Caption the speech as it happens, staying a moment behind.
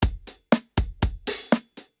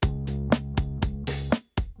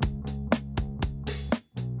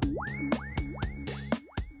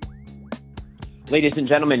Ladies and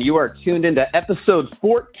gentlemen, you are tuned into episode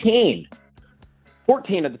 14 of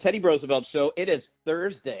the Teddy Brosevelt Show. It is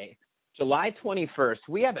Thursday, July 21st.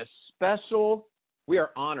 We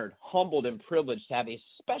are honored, humbled, and privileged to have a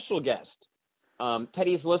special guest.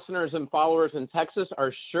 Teddy's listeners and followers in Texas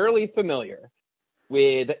are surely familiar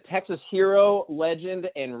with Texas hero, legend,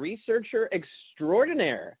 and researcher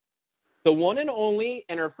extraordinaire, the one and only,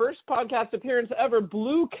 and her first podcast appearance ever,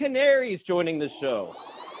 Blue Canaries, joining the show.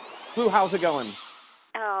 Blue, how's it going?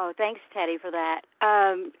 Oh, thanks, Teddy, for that.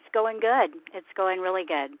 It's going good. It's going really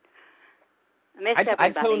good. I missed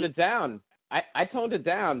everybody. I toned it down. I toned it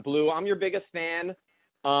down, Blue. I'm your biggest fan.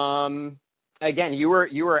 Again, you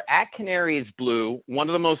were at Canaries, Blue, one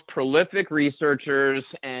of the most prolific researchers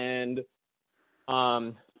and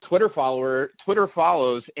Twitter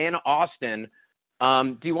follows in Austin.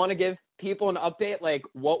 Do you want to give people an update? Like,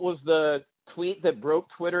 what was the tweet that broke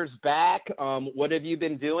Twitter's back? What have you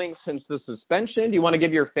been doing since the suspension? Do you want to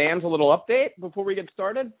give your fans a little update before we get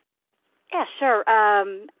started? Yeah, sure.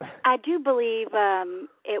 I do believe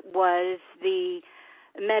it was the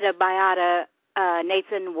metabiota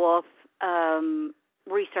Nathan Wolf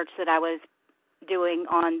research that I was doing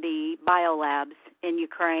on the biolabs in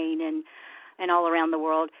Ukraine and all around the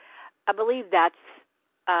world. I believe that's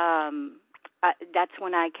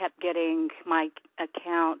when I kept getting my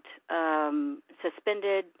account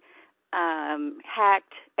suspended,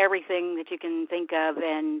 hacked, everything that you can think of,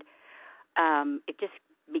 and it just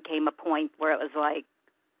became a point where it was like,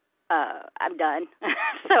 I'm done.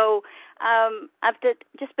 So I've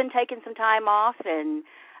just been taking some time off and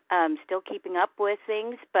still keeping up with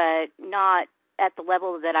things, but not at the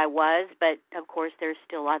level that I was. But, of course, there's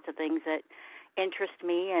still lots of things that interest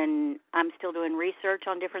me, and I'm still doing research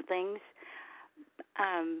on different things.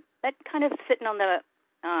 But kind of sitting on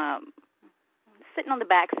the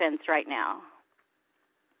back fence right now.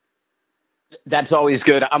 That's always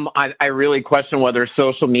good. I really question whether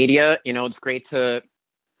social media, it's great to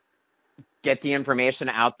get the information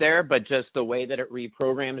out there, but just the way that it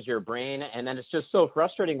reprograms your brain. And then it's just so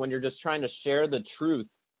frustrating when you're just trying to share the truth.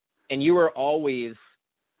 And you are always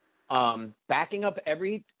backing up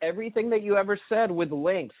everything that you ever said with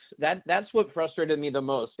links. That's what frustrated me the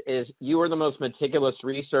most, is you were the most meticulous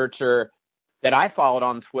researcher that I followed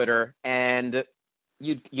on Twitter, and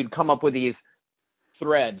you'd come up with these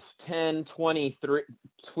threads, 10, 20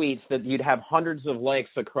 tweets that you'd have hundreds of likes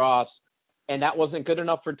across, and that wasn't good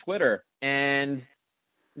enough for Twitter. And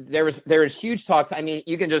there was huge talks. I mean,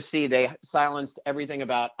 you can just see they silenced everything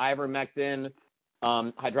about ivermectin,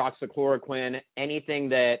 hydroxychloroquine, anything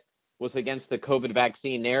that was against the COVID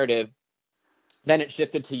vaccine narrative. Then it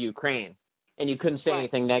shifted to Ukraine, and you couldn't say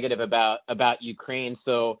anything negative about Ukraine.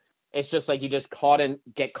 So it's just like you just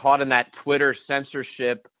get caught in that Twitter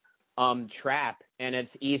censorship trap, and it's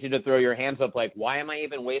easy to throw your hands up like, why am I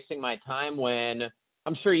even wasting my time, when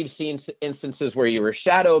I'm sure you've seen instances where you were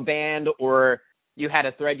shadow banned, or you had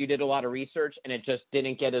a thread, you did a lot of research, and it just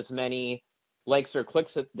didn't get as many likes or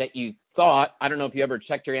clicks that you thought. I don't know if you ever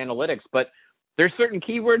checked your analytics, but there's certain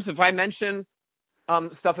keywords. If I mention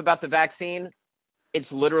stuff about the vaccine, it's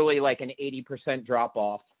literally like an 80% drop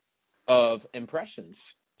off of impressions.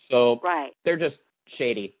 So They're just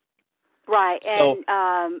shady. Right. And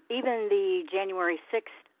even the January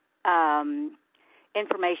 6th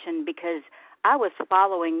information, because I was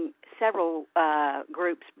following several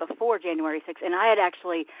groups before January 6th, and I had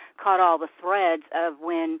actually caught all the threads of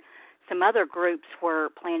when some other groups were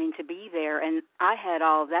planning to be there, and I had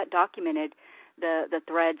all of that documented, the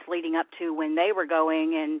threads leading up to when they were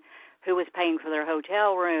going and who was paying for their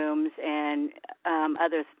hotel rooms and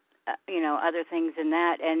other things in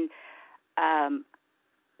that. And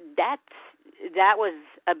that was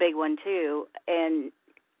a big one too. And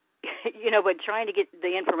but trying to get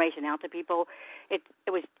the information out to people, it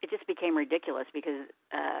just became ridiculous because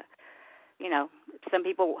some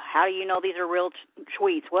people, how do you know these are real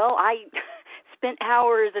tweets? Well, I spent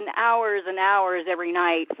hours and hours and hours every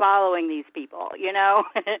night following these people,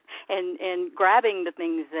 and grabbing the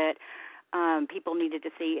things that people needed to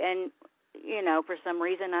see. And, for some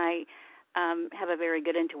reason I have a very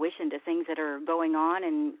good intuition to things that are going on,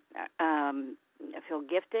 and I feel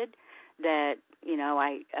gifted that,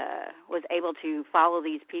 I was able to follow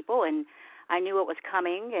these people, and I knew it was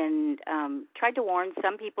coming, and tried to warn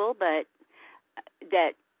some people, but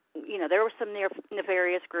that, there were some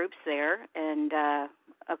nefarious groups there, and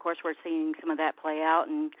of course we're seeing some of that play out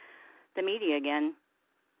in the media again.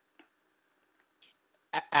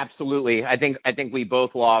 Absolutely. I think we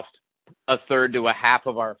both lost a third to a half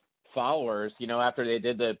of our followers, after they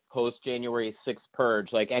did the post-January 6th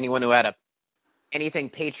purge. Like, anyone who had a anything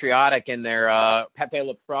patriotic in their Pepe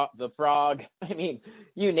the Frog. I mean,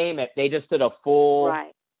 you name it. They just did a full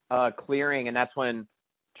clearing, and that's when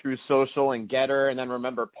True Social and Getter, and then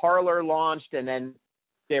remember Parler launched, and then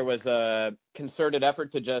there was a concerted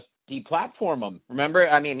effort to just deplatform them. Remember,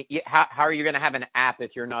 I mean, how are you going to have an app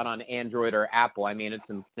if you're not on Android or Apple? I mean, it's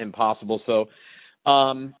impossible. So,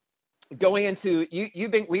 going into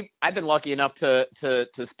I've been lucky enough to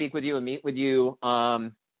speak with you and meet with you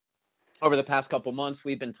over the past couple months.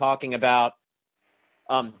 We've been talking about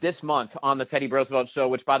this month on the Teddy Brosevelt Show,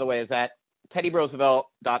 which, by the way, is at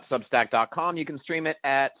teddybrosevelt.substack.com. You can stream it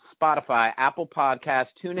at Spotify, Apple Podcasts,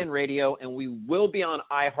 TuneIn Radio, and we will be on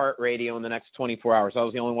iHeartRadio in the next 24 hours. I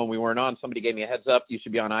was the only one we weren't on. Somebody gave me a heads up. You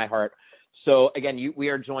should be on iHeart. So, again, we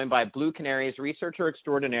are joined by Blue Canaries, researcher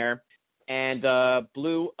extraordinaire. And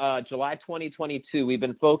Blue, July 2022, we've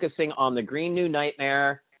been focusing on the Green New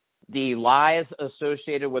Nightmare, the lies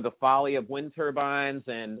associated with the folly of wind turbines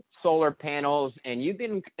and solar panels. And you've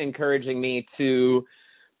been encouraging me to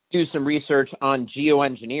do some research on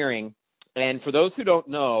geoengineering. And for those who don't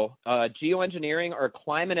know, geoengineering or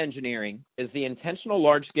climate engineering is the intentional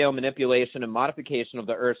large-scale manipulation and modification of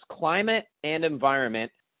the Earth's climate and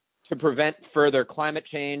environment to prevent further climate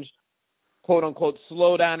change, quote-unquote,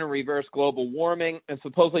 slow down and reverse global warming, and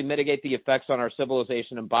supposedly mitigate the effects on our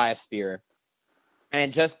civilization and biosphere.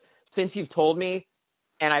 And just since you've told me,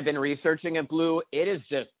 and I've been researching it, Blue, it is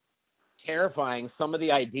just terrifying, some of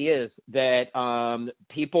the ideas that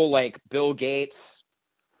people like Bill Gates,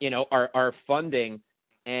 are funding.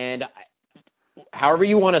 And however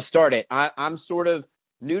you want to start it, I'm sort of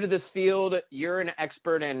new to this field. You're an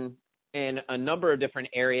expert in a number of different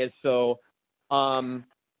areas. So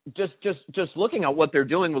just looking at what they're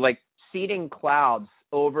doing with like seeding clouds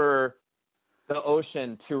over the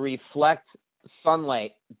ocean to reflect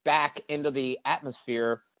sunlight back into the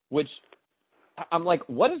atmosphere, which I'm like,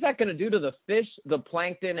 what is that going to do to the fish, the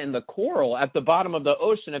plankton, and the coral at the bottom of the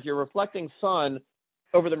ocean if you're reflecting sun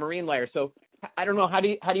over the marine layer? So I don't know. How do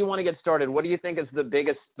you want to get started? What do you think is the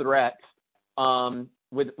biggest threat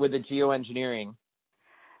with the geoengineering?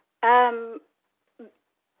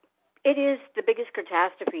 It is the biggest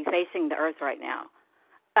catastrophe facing the Earth right now,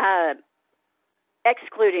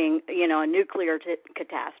 excluding, a nuclear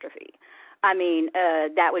catastrophe. I mean,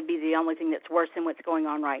 that would be the only thing that's worse than what's going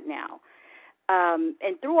on right now.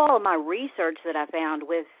 And through all of my research that I found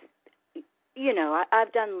with,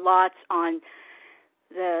 I've done lots on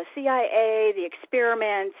the CIA, the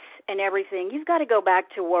experiments, and everything. You've got to go back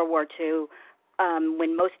to World War II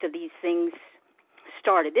when most of these things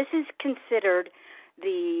started. This is considered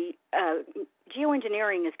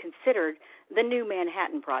geoengineering is considered the new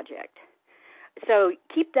Manhattan Project. So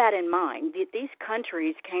keep that in mind. These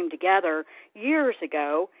countries came together years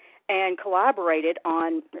ago and collaborated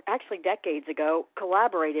on, actually decades ago,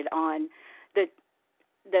 collaborated on the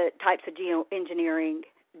types of geoengineering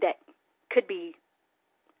that could be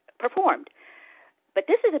performed. But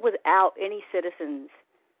this is without any citizens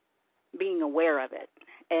being aware of it.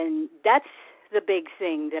 And that's the big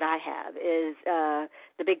thing that I have, is the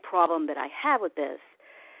big problem that I have with this.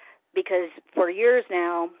 Because for years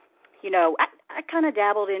now, I kind of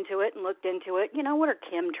dabbled into it and looked into it. What are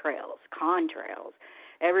chemtrails, contrails?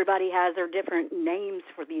 Everybody has their different names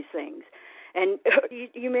for these things. And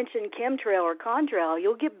you mentioned chemtrail or contrail,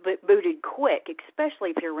 you'll get booted quick,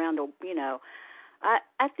 especially if you're around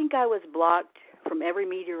I think I was blocked from every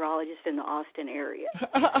meteorologist in the Austin area.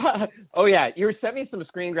 Oh, yeah. You were sending me some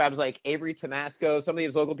screen grabs like Avery Tomasco, some of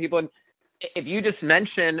these local people. And if you just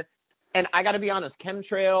mention, and I got to be honest,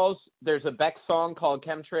 chemtrails, there's a Beck song called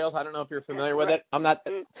Chemtrails. I don't know if you're familiar with it. I'm not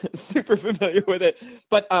super familiar with it.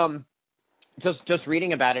 But just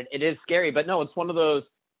reading about it, it is scary. But no, it's one of those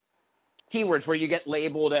keywords where you get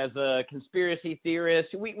labeled as a conspiracy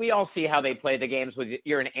theorist. We all see how they play the games with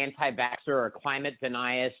you're an anti-vaxxer or a climate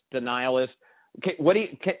denialist. Okay,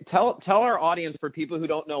 tell our audience, for people who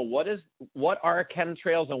don't know, what are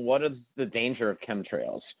chemtrails and what is the danger of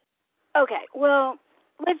chemtrails? Okay, well,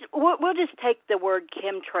 we'll just take the word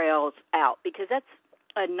chemtrails out because that's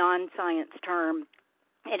a non-science term,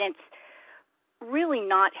 and it's really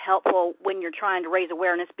not helpful when you're trying to raise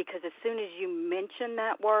awareness, because as soon as you mention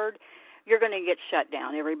that word, you're going to get shut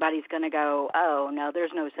down. Everybody's going to go, oh, no,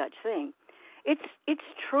 there's no such thing. It's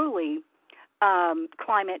truly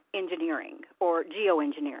climate engineering or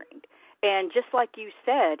geoengineering. And just like you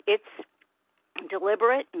said, it's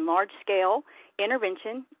deliberate and large-scale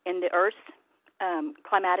intervention in the Earth's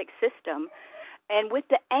climatic system, and with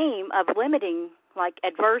the aim of limiting, like,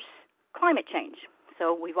 adverse climate change.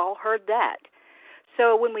 So we've all heard that.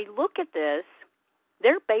 So when we look at this,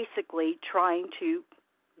 they're basically trying to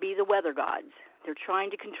be the weather gods. They're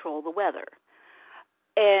trying to control the weather.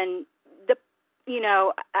 And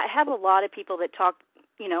I have a lot of people that talk,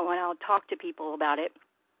 when I'll talk to people about it,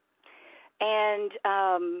 and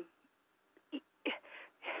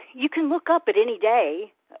you can look up at any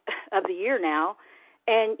day of the year now,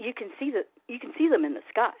 and you can see them in the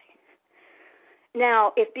sky.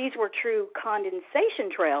 Now, if these were true condensation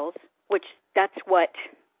trails, which that's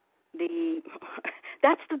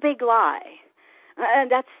the big lie.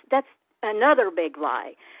 That's another big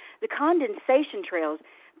lie. The condensation trails,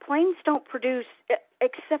 planes don't produce,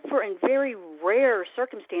 except for in very rare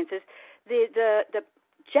circumstances, the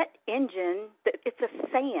jet engine, it's a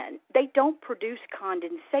fan. They don't produce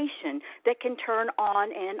condensation that can turn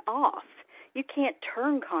on and off. You can't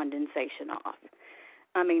turn condensation off.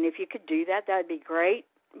 I mean, if you could do that, that'd be great.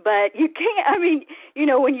 But you can't. I mean,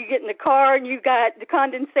 when you get in the car and you got the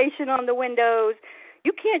condensation on the windows,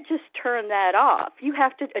 you can't just turn that off. You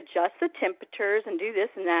have to adjust the temperatures and do this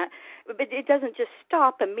and that. But it doesn't just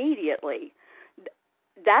stop immediately.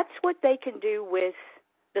 That's what they can do with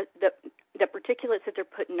the particulates that they're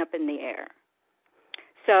putting up in the air.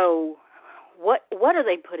 So what are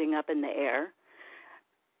they putting up in the air?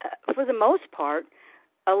 For the most part,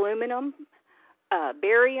 aluminum,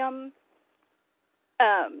 barium,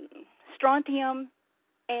 strontium,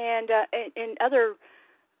 and other,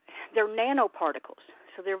 they're nanoparticles.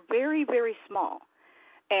 So they're very, very small.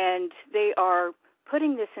 And they are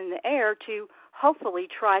putting this in the air to hopefully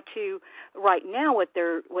try to, right now what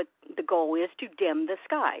the goal is to dim the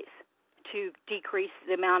skies, to decrease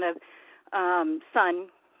the amount of sun,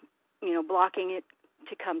 blocking it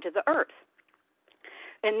to come to the earth.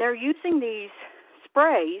 And they're using these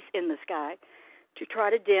sprays in the sky to try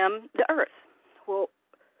to dim the earth. Well,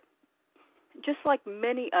 just like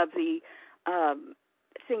many of the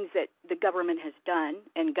things that the government has done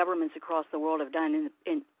and governments across the world have done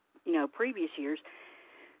in previous years,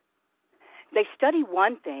 they study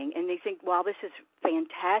one thing and they think, wow, this is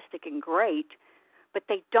fantastic and great, but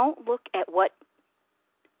they don't look at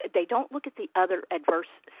the other adverse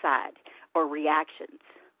side or reactions.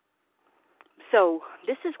 So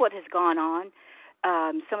this is what has gone on.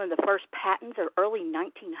 Some of the first patents are early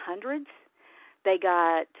 1900s. They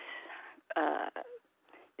got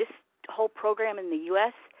this whole program in the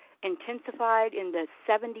U.S. intensified in the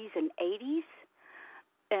 70s and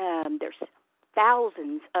 80s. There's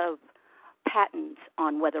thousands of patents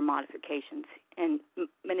on weather modifications and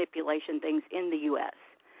manipulation things in the U.S.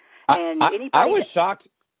 And I was shocked.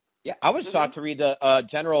 Yeah, I was shocked to read the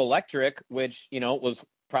General Electric, which was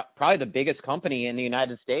probably the biggest company in the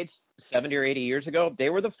United States 70 or 80 years ago. They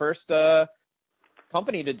were the first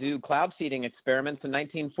company to do cloud seeding experiments in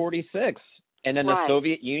 1946. And then the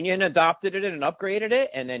Soviet Union adopted it and upgraded it.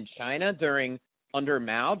 And then China under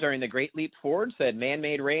Mao, during the Great Leap Forward, said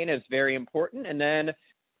man-made rain is very important. And then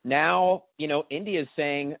now, India is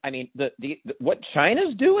saying, I mean, the what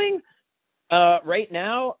China's doing right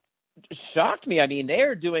now shocked me. I mean,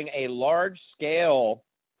 they're doing a large scale,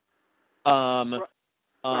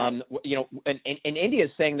 and India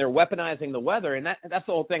is saying they're weaponizing the weather, and that's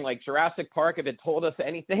the whole thing. Like Jurassic Park, if it told us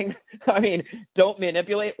anything, I mean, don't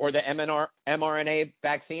manipulate, or the mRNA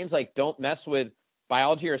vaccines, like don't mess with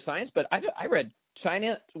biology or science. But I read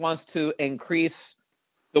China wants to increase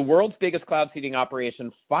the world's biggest cloud seeding operation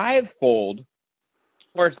 5-fold,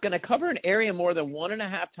 where it's going to cover an area more than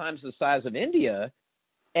 1.5 times the size of India.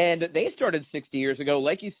 And they started 60 years ago,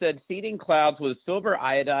 like you said, seeding clouds with silver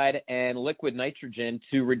iodide and liquid nitrogen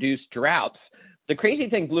to reduce droughts. The crazy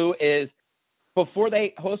thing, Blue, is before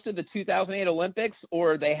they hosted the 2008 Olympics,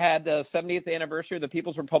 or they had the 70th anniversary of the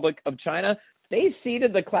People's Republic of China, they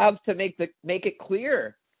seeded the clouds to make it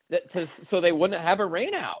clear so they wouldn't have a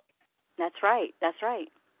rain out. That's right.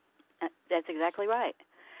 That's exactly right.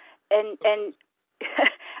 And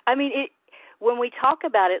I mean, when we talk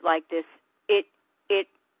about it like this,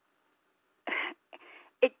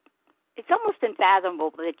 it's almost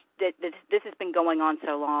unfathomable that this has been going on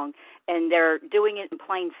so long, and they're doing it in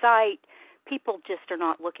plain sight. People just are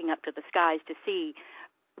not looking up to the skies to see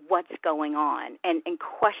what's going on and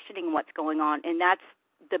questioning what's going on. And that's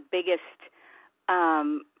the biggest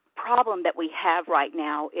problem that we have right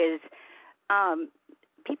now is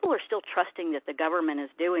people are still trusting that the government is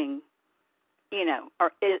doing,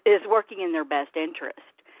 is working in their best interest.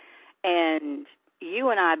 And you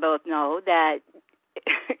and I both know that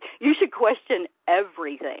you should question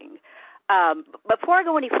everything. Before I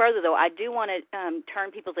go any further, though, I do want to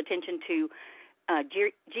turn people's attention to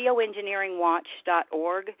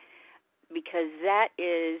geoengineeringwatch.org, because that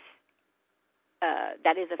is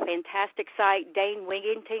a fantastic site. Dane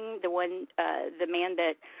Wigington, the man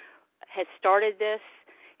that has started this,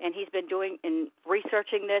 and he's been doing and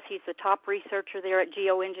researching this. He's the top researcher there at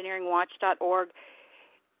geoengineeringwatch.org.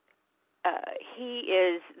 He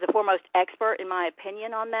is the foremost expert, in my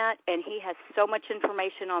opinion, on that, and he has so much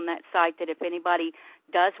information on that site that if anybody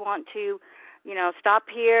does want to, stop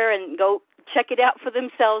here and go check it out for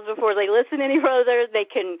themselves before they listen any further, they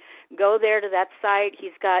can go there to that site.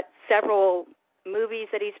 He's got several movies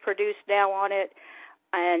that he's produced now on it,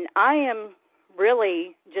 and I am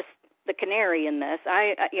really just the canary in this.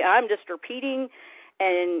 I'm just repeating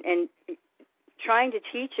and trying to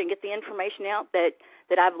teach and get the information out that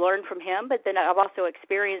I've learned from him, but then I've also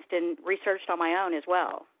experienced and researched on my own as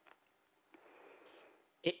well.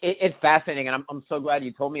 It's fascinating, and I'm so glad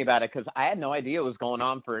you told me about it, because I had no idea it was going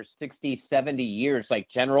on for 60, 70 years. Like,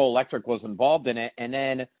 General Electric was involved in it, and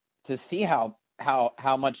then to see how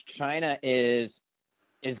much China is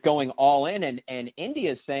going all in, and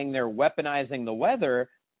India is saying they're weaponizing the weather.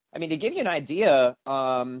 I mean, to give you an idea,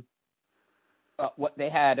 what they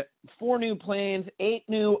had 4 new planes, 8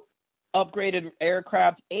 new upgraded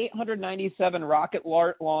aircraft, 897 rocket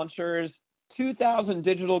launchers, 2,000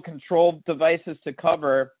 digital control devices to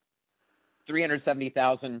cover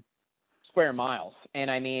 370,000 square miles.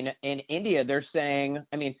 And I mean, in India, they're saying,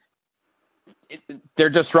 they're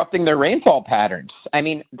disrupting their rainfall patterns. I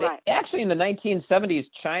mean, right. Actually in the 1970s,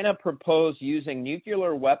 China proposed using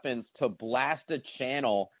nuclear weapons to blast a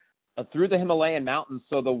channel through the Himalayan mountains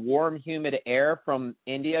so the warm, humid air from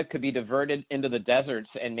India could be diverted into the deserts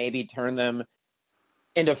and maybe turn them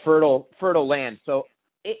into fertile land. So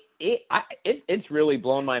it's really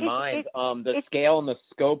blown my mind, the scale and the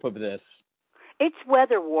scope of this. It's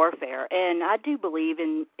weather warfare, and I do believe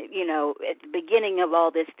in, at the beginning of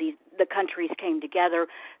all this, the countries came together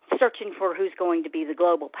searching for who's going to be the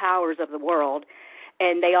global powers of the world,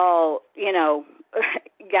 and they all,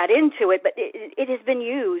 got into it, but it has been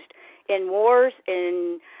used in wars,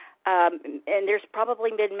 and there's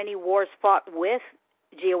probably been many wars fought with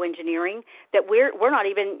geoengineering that we're not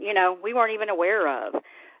even, we weren't even aware of.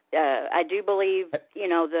 I do believe,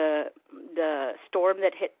 the storm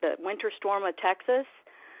that hit, the winter storm of Texas,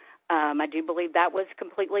 I do believe that was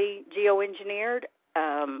completely geoengineered.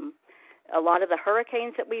 A lot of the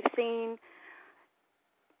hurricanes that we've seen,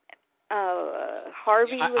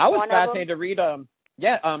 Harvey was I was one fascinated of them.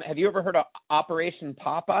 to read, have you ever heard of Operation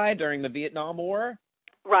Popeye during the Vietnam War?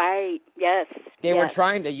 Right, yes. They were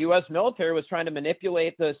trying, the U.S. military was trying to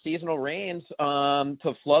manipulate the seasonal rains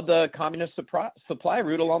to flood the communist supply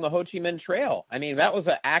route along the Ho Chi Minh Trail. I mean, that was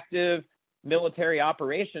an active military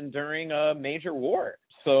operation during a major war.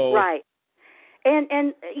 So right.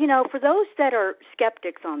 And for those that are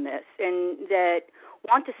skeptics on this and that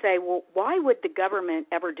want to say, well, why would the government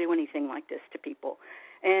ever do anything like this to people?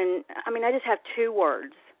 And, I just have 2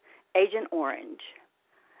 words, Agent Orange.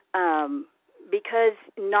 Because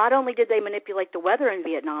not only did they manipulate the weather in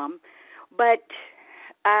Vietnam, but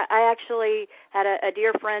I actually had a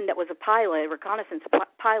dear friend that was a pilot, a reconnaissance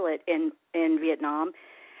pilot in Vietnam,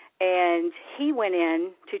 and he went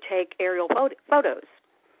in to take aerial photos.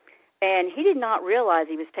 And he did not realize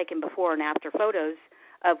he was taking before and after photos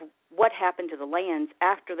of what happened to the lands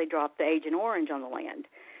after they dropped the Agent Orange on the land.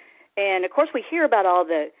 And, of course, we hear about all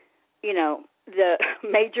the, the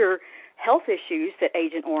major health issues that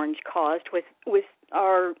Agent Orange caused with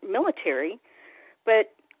our military,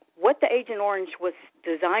 but what the Agent Orange was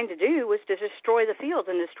designed to do was to destroy the fields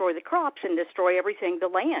and destroy the crops and destroy everything, the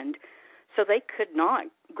land, so they could not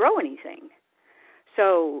grow anything.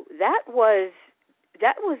 So that was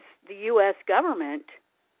the U.S. government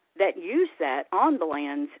that used that on the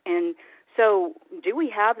lands. And so do we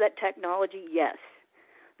have that technology? Yes.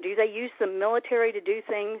 Do they use the military to do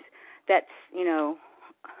things that's,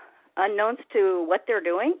 unknowns to what they're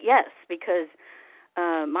doing? Yes, because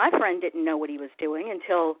my friend didn't know what he was doing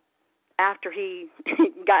until after he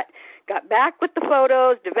got back with the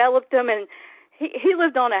photos, developed them, and he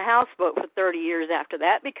lived on a houseboat for 30 years after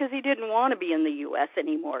that because he didn't want to be in the U.S.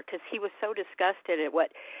 anymore because he was so disgusted at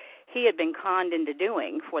what he had been conned into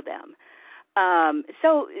doing for them.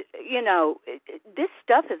 So, this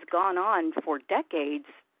stuff has gone on for decades,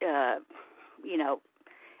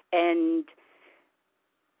 and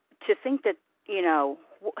to think that,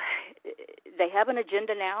 they have an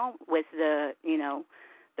agenda now with the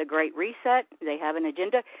Great Reset. They have an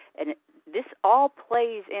agenda, and this all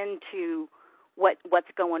plays into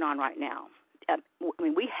what's going on right now.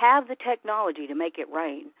 We have the technology to make it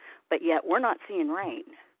rain, but yet we're not seeing rain.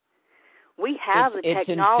 We have the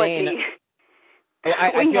technology. Insane.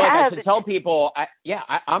 I feel like I should tell people.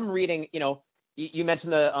 I'm reading. You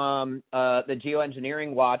mentioned the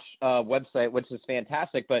Geoengineering Watch website, which is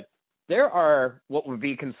fantastic, but there are what would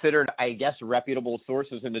be considered, I guess, reputable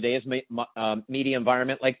sources in today's media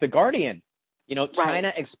environment, like The Guardian. You know,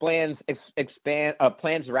 China plans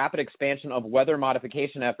rapid expansion of weather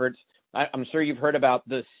modification efforts. I'm sure you've heard about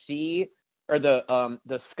the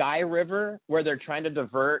Sky River, where they're trying to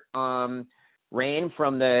divert rain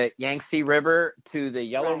from the Yangtze River to the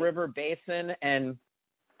Yellow River Basin. And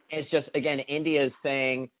it's just, again, India is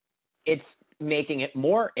saying it's making it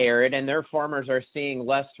more arid and their farmers are seeing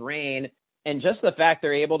less rain. And just the fact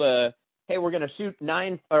they're able to, hey, we're going to shoot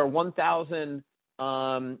 1,000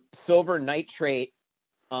 silver nitrate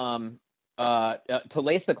to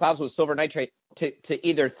lace the clouds with silver nitrate to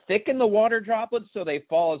either thicken the water droplets so they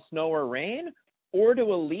fall as snow or rain, or to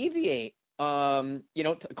alleviate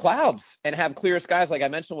clouds and have clear skies, like I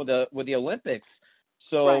mentioned with the Olympics.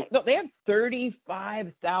 So no, they have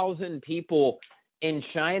 35,000 people in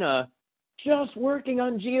China just working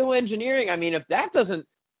on geoengineering. I mean, if that doesn't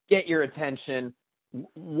get your attention,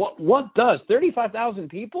 what does? 35,000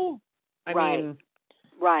 people? I mean,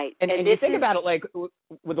 right. And you think about it, like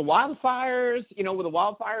with the wildfires,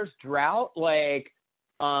 drought, like,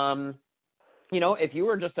 if you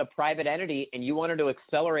were just a private entity and you wanted to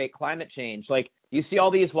accelerate climate change, like you see all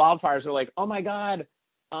these wildfires are like, oh my God,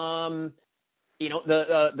 the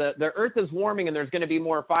earth is warming and there's going to be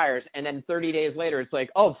more fires. And then 30 days later, it's like,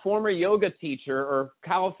 oh, former yoga teacher or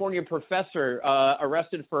California professor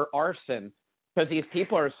arrested for arson, because these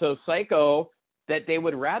people are so psycho that they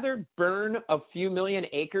would rather burn a few million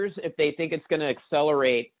acres if they think it's going to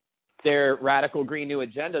accelerate their radical Green New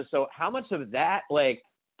agenda. So how much of that, like,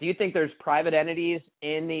 do you think there's private entities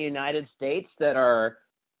in the United States that are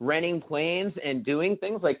renting planes and doing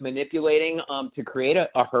things like manipulating to create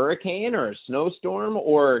a hurricane or a snowstorm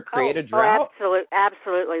or create a drought? Oh,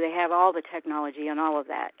 absolutely. They have all the technology and all of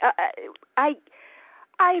that. I'm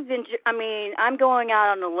going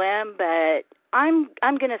out on a limb, but I'm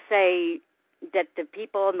going to say that the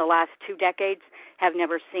people in the last 2 decades have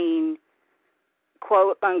never seen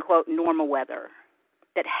quote unquote normal weather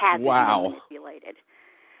that hasn't been manipulated.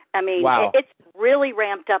 I mean, it's really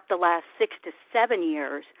ramped up the last 6 to 7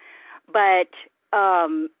 years, but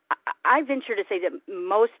I venture to say that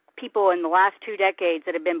most people in the last 2 decades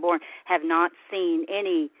that have been born have not seen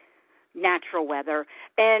any natural weather.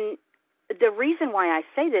 And the reason why I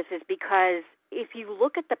say this is because if you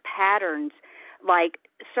look at the patterns, like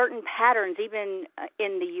certain patterns, even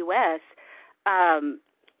in the U.S.,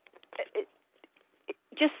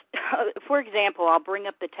 for example, I'll bring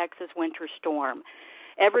up the Texas winter storm.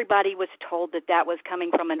 Everybody was told that was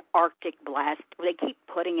coming from an Arctic blast. They keep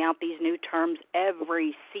putting out these new terms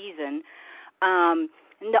every season. And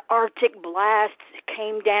the Arctic blast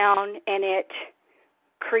came down and it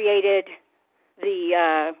created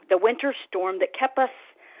the winter storm that kept us,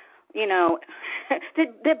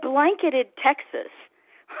 that blanketed Texas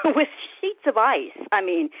with sheets of ice. I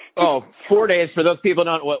mean, 4 days for those people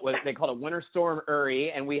don't know what they called a winter storm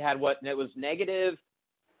Uri, and we had it was negative.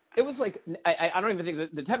 It was like, I don't even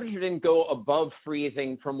think the temperature didn't go above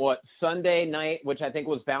freezing from Sunday night, which I think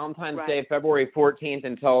was Valentine's Day, February 14th,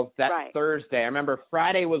 until that Thursday. I remember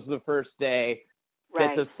Friday was the first day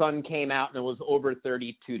that the sun came out and it was over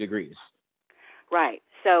 32 degrees. Right.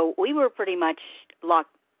 So we were pretty much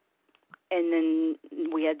locked. And then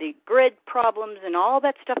we had the grid problems and all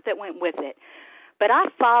that stuff that went with it. But I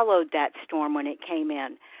followed that storm when it came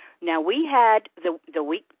in. Now, we had the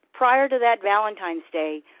week prior to that Valentine's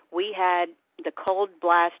Day, we had the cold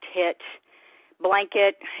blast hit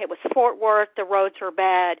blanket. It was Fort Worth. The roads were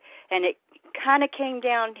bad, and it kind of came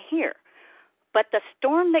down here. But the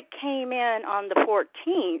storm that came in on the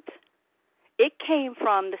 14th, it came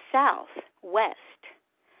from the southwest.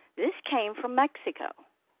 This came from Mexico.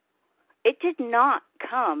 It did not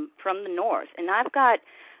come from the north, and I've got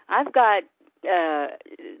the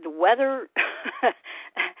weather.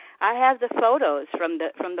 I have the photos from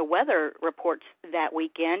the weather reports that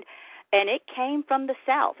weekend, and it came from the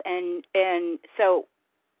south, and so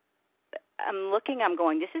I'm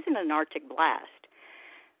going, this isn't an Arctic blast,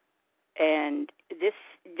 and this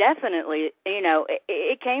definitely,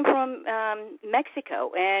 it came from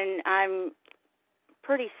Mexico, and I'm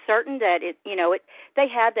pretty certain that they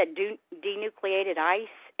have that denucleated ice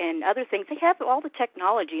and other things. They have all the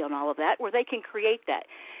technology on all of that where they can create that.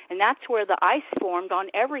 And that's where the ice formed on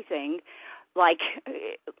everything, like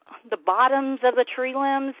the bottoms of the tree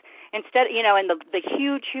limbs, instead, and the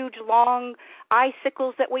huge, huge long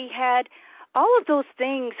icicles that we had. All of those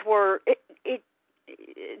things were, it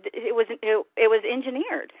was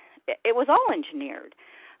engineered. It was all engineered.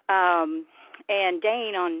 And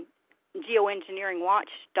Dane on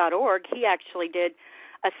geoengineeringwatch.org, he actually did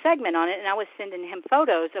a segment on it, and I was sending him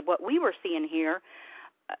photos of what we were seeing here,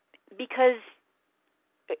 because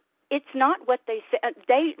it's not what they said.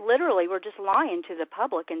 They literally were just lying to the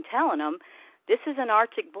public and telling them, this is an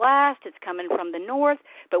Arctic blast, it's coming from the north.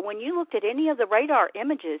 But when you looked at any of the radar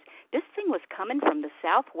images, this thing was coming from the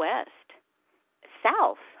southwest.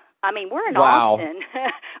 South. I mean, we're in Austin.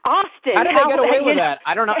 Austin. How do they get away with that?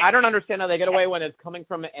 I don't know. I don't understand how they get away when it's coming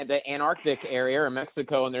from the Antarctic area or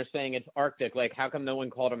Mexico and they're saying it's Arctic. Like, how come no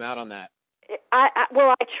one called them out on that?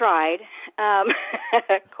 I tried, of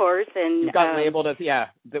course, and you got labeled as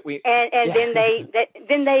that we. And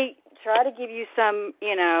then they try to give you some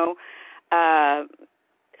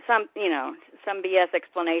some BS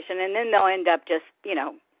explanation, and then they'll end up just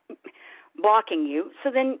blocking you. So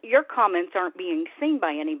then your comments aren't being seen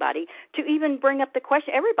by anybody to even bring up the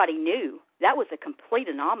question. Everybody knew that was a complete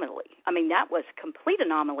anomaly. I mean, that was complete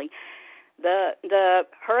anomaly. The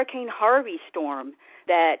Hurricane Harvey storm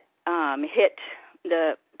that hit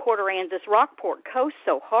the Port Aransas Rockport coast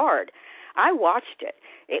so hard, I watched it.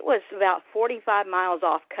 It was about 45 miles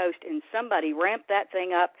off coast, and somebody ramped that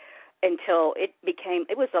thing up until it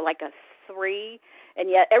was like a 3. And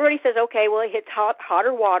yet everybody says, okay, well, it hits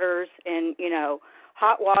hotter waters and,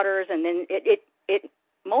 hot waters, and then it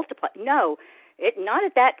multiplied. No, not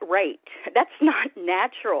at that rate. That's not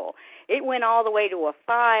natural. It went all the way to a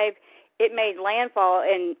 5. It made landfall,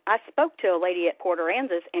 and I spoke to a lady at Port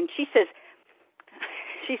Aransas, and she says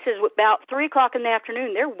about 3 o'clock in the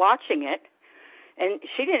afternoon, they're watching it, and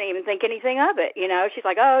she didn't even think anything of it. She's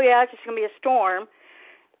like, oh, yeah, it's just going to be a storm.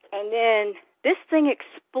 And then this thing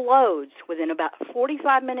explodes within about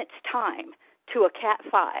 45 minutes' time to a Cat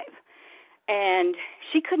 5. And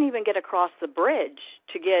she couldn't even get across the bridge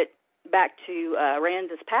to get back to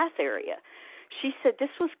Aransas Pass area. She said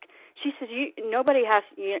nobody has,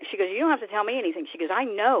 she goes, you don't have to tell me anything. She goes, I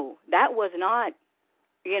know that was not,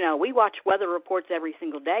 we watch weather reports every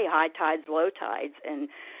single day, high tides, low tides. And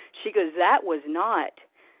she goes, that was not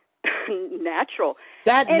natural.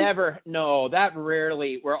 That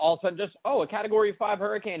rarely. We're all of a sudden just a Category 5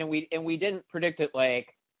 hurricane, and we didn't predict it. Like,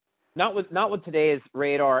 not with today's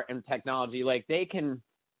radar and technology. Like, they can,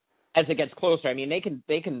 as it gets closer. I mean, they can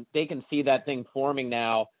see that thing forming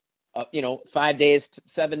now. 5 days,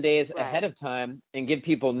 7 days ahead of time, and give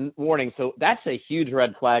people warning. So that's a huge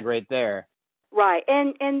red flag right there. Right,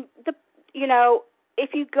 and the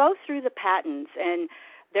if you go through the patents, and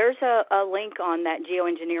there's a link on that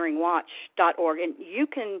geoengineeringwatch.org, and you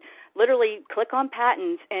can literally click on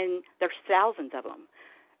patents, and there's thousands of them.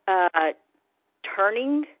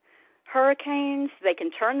 Turning hurricanes, they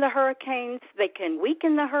can turn the hurricanes, they can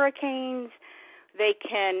weaken the hurricanes, they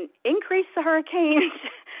can increase the hurricanes.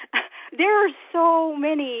 There are so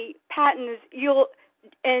many patents.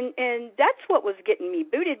 And that's what was getting me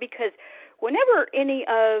booted, because whenever any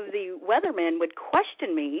of the weathermen would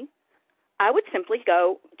question me, I would simply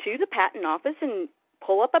go to the patent office and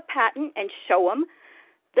pull up a patent and show them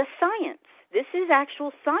the science. This is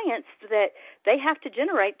actual science that they have to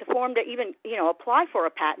generate the form to even, apply for a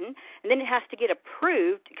patent, and then it has to get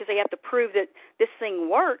approved because they have to prove that this thing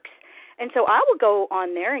works. And so I will go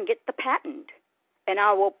on there and get the patent, and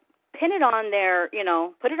I will pin it on their,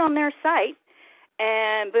 put it on their site,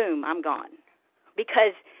 and boom, I'm gone.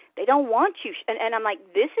 Because they don't want you. And I'm like,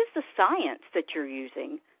 this is the science that you're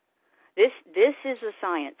using. This is the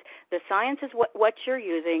science. The science is what you're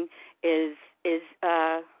using is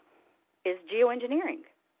geoengineering.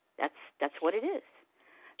 That's what it is.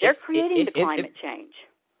 They're creating the climate change.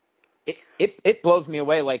 It blows me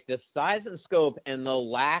away, like the size and scope and the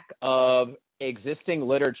lack of existing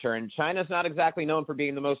literature. And China's not exactly known for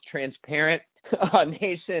being the most transparent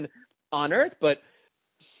nation on earth, but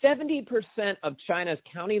 70% of China's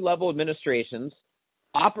county level administrations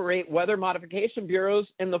operate weather modification bureaus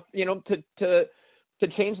in the to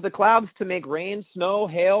change the clouds to make rain, snow,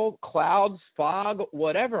 hail, clouds, fog,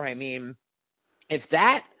 whatever. I mean, if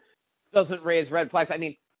that doesn't raise red flags, I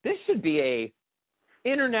mean, this should be a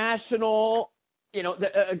international,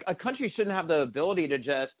 a country shouldn't have the ability to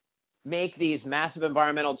just make these massive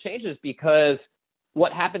environmental changes, because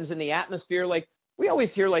what happens in the atmosphere, like we always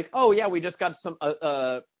hear like, oh yeah, we just got some,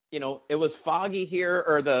 it was foggy here,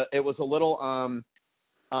 or it was a little,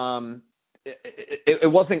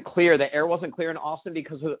 it wasn't clear. The air wasn't clear in Austin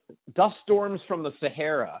because of dust storms from the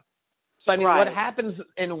Sahara. So, I mean, right. What happens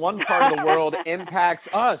in one part of the world impacts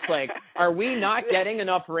us. Like, are we not getting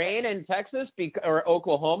enough rain in Texas or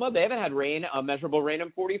Oklahoma? They haven't had measurable rain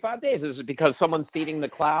in 45 days. Is it because someone's feeding the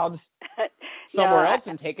clouds somewhere else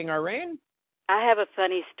and taking our rain? I have a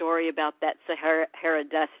funny story about that Sahara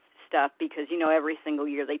dust stuff because, every single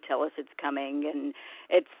year they tell us it's coming and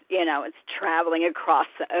it's traveling across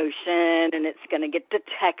the ocean and it's going to get to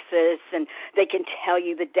Texas and they can tell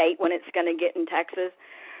you the date when it's going to get in Texas.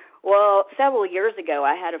 Well, several years ago,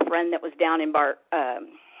 I had a friend that was down in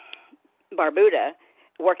Barbuda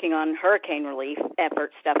working on hurricane relief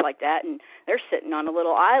efforts, stuff like that, and they're sitting on a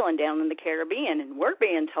little island down in the Caribbean, and we're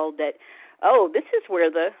being told that, this is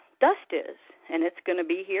where the dust is, and it's going to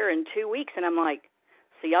be here in 2 weeks. And I'm like,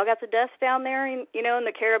 so y'all got the dust down there, in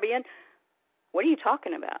the Caribbean? What are you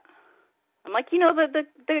talking about? I'm like,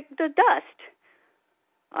 the dust.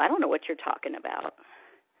 I don't know what you're talking about.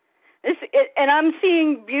 And I'm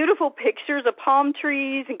seeing beautiful pictures of palm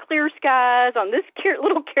trees and clear skies on this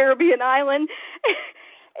little Caribbean island,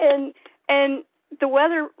 and the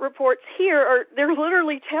weather reports here they're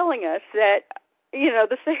literally telling us that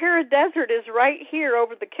the Sahara Desert is right here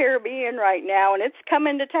over the Caribbean right now, and it's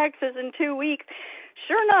coming to Texas in 2 weeks.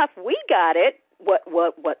 Sure enough, we got it.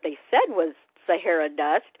 What they said was Sahara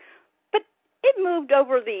dust, but it moved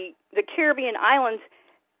over the Caribbean islands,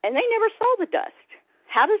 and they never saw the dust.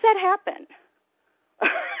 How does that happen?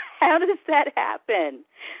 How does that happen?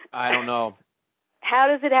 I don't know. How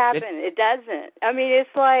does it happen? It doesn't. I mean,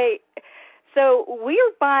 it's like, so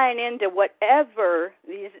we're buying into whatever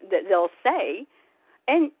they'll say.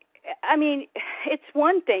 And, I mean, it's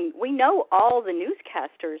one thing. We know all the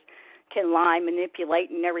newscasters can lie, manipulate,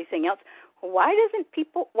 and everything else. Why don't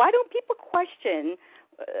people question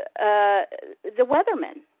the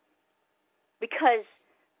weathermen? Because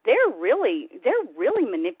they're really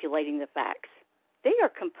manipulating the facts. They are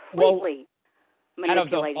completely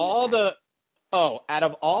manipulating. Out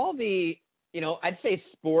of all the, I'd say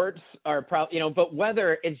sports are probably, but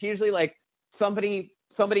weather, it's usually like somebody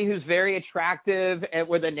who's very attractive and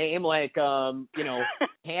with a name like,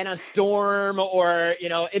 Hannah Storm, or,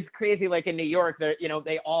 it's crazy. Like in New York,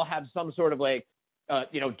 they all have some sort of like,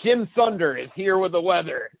 Jim Thunder is here with the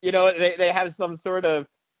weather. They have some sort of,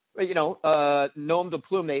 nom de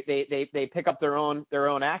plume. They pick up their own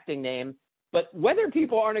acting name, but weather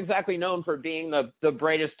people aren't exactly known for being the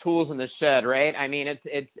brightest tools in the shed, right? I mean,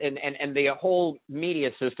 it's and the whole media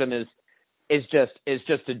system is just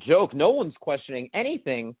a joke. No one's questioning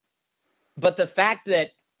anything, but the fact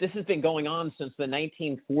that this has been going on since the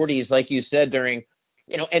 1940s, like you said, during,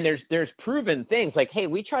 and there's proven things like, hey,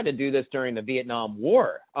 we tried to do this during the Vietnam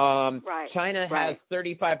War. Right. China has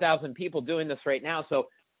 35,000 people doing this right now, so.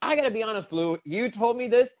 I got to be honest, Blue, you told me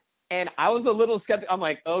this, and I was a little skeptical. I'm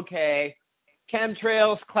like, okay,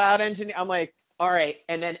 chemtrails, cloud engineering. I'm like, all right.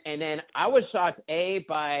 And then I was shocked,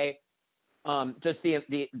 by just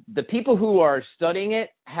the people who are studying it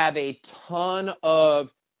have a ton of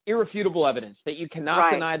irrefutable evidence that you cannot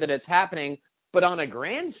deny that it's happening. But on a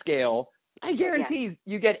grand scale, I guarantee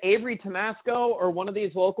you get Avery Tomasco or one of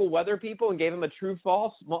these local weather people and gave him a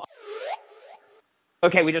true-false.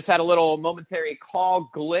 Okay, we just had a little momentary call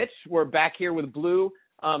glitch. We're back here with Blue.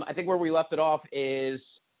 I think where we left it off is,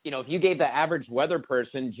 if you gave the average weather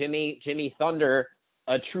person, Jimmy Thunder,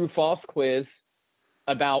 a true-false quiz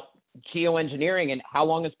about geoengineering and how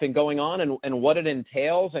long it's been going on and what it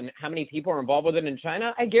entails and how many people are involved with it in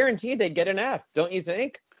China, I guarantee they'd get an F, don't you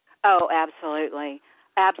think? Oh, absolutely.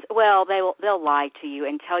 Well, they'll lie to you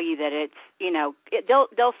and tell you that it's,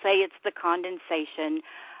 they'll say it's the condensation.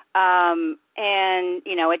 And,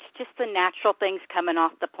 it's just the natural things coming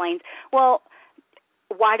off the plains. Well,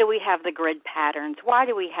 why do we have the grid patterns? Why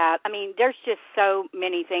do we have, there's just so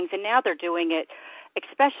many things. And now they're doing it,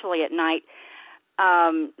 especially at night.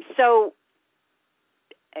 So,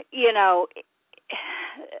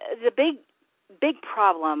 the big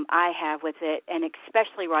problem I have with it, and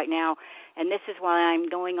especially right now, and this is why I'm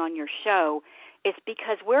going on your show, is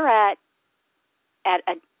because we're at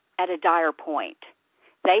a dire point.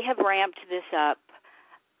 They have ramped this up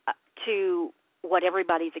to what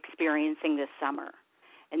everybody's experiencing this summer.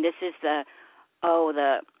 And this is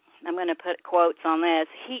I'm going to put quotes on this,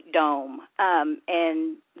 heat dome,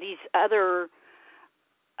 and these other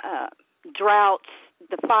droughts,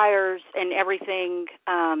 the fires and everything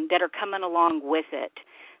that are coming along with it.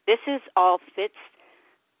 This is all fits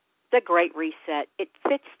the Great Reset. It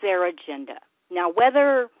fits their agenda. Now,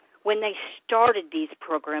 when they started these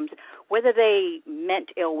programs, whether they meant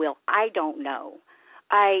ill will, I don't know.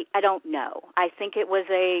 I don't know. I think it was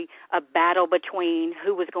a battle between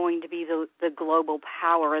who was going to be the global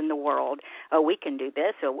power in the world. Oh, we can do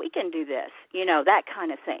this, or we can do this, that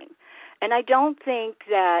kind of thing. And I don't think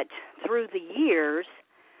that through the years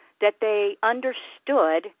that they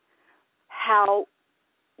understood how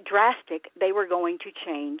drastic they were going to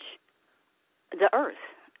change the earth.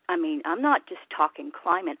 I'm not just talking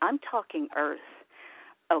climate. I'm talking earth.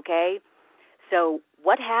 okay? So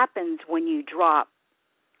what happens when you drop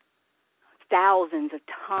thousands of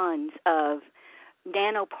tons of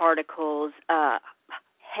nanoparticles,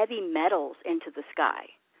 heavy metals into the sky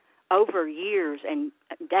over years and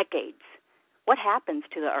decades? What happens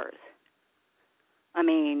to the Earth? I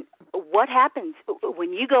mean, what happens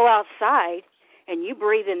when you go outside and you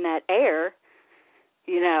breathe in that air?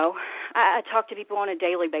 You know, I talk to people on a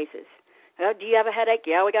daily basis. Oh, do you have a headache?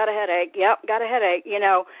 Yeah, we got a headache. Yep, got a headache. You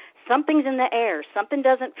know, something's in the air. Something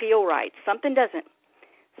doesn't feel right. Something doesn't.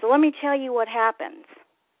 So let me tell you what happens.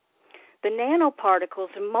 The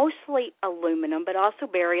nanoparticles are mostly aluminum, but also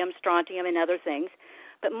barium, strontium, and other things,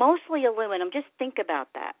 but mostly aluminum. Just think about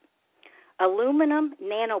that. Aluminum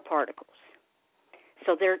nanoparticles.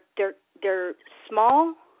 So they're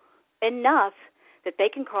small enough that they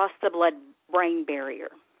can cross the blood-brain barrier.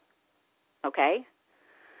 Okay?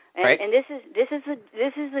 And, right. and this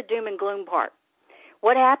is the doom and gloom part.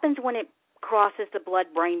 What happens when it crosses the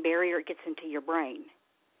blood-brain barrier? It gets into your brain.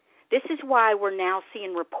 This is why we're now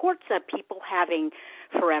seeing reports of people having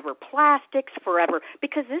forever plastics,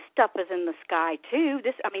 because this stuff is in the sky too.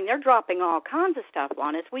 They're dropping all kinds of stuff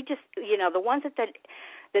on us. We just, the ones that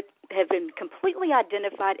have been completely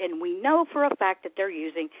identified, and we know for a fact that they're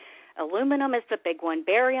using. Aluminum is the big one.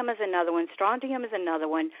 Barium is another one. Strontium is another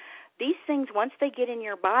one. These things, once they get in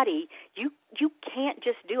your body, you can't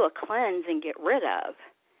just do a cleanse and get rid of.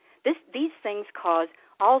 These things cause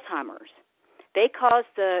Alzheimer's. They cause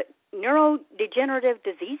the neurodegenerative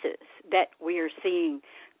diseases that we are seeing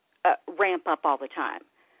ramp up all the time.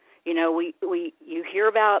 You know, you hear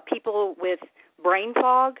about people with brain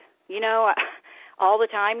fog, all the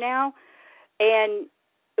time now. And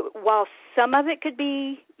while some of it could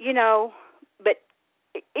be, but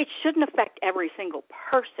it shouldn't affect every single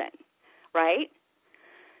person, right?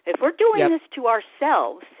 If we're doing this to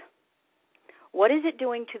ourselves, what is it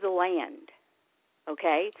doing to the land?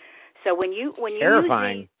 Okay? So when you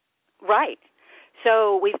terrifying. Right.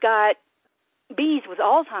 So we've got bees with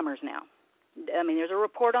Alzheimer's now. I mean, there's a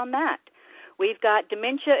report on that. We've got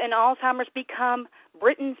dementia and Alzheimer's become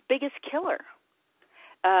Britain's biggest killer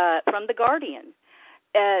from The Guardian.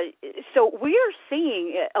 So we're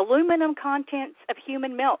seeing aluminum contents of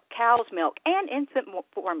human milk, cow's milk, and infant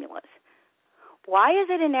formulas. Why is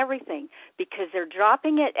it in everything? Because they're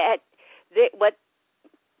dropping it at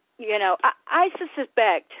I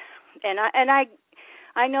suspect, and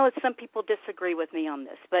I know that some people disagree with me on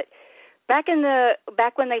this, but back when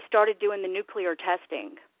they started doing the nuclear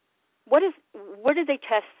testing, where did they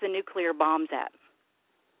test the nuclear bombs at?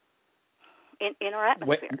 In our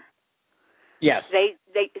atmosphere. Yes.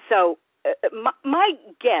 So my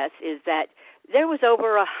guess is that there was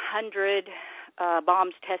over 100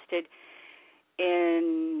 bombs tested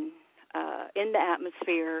in the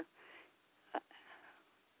atmosphere.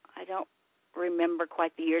 I don't remember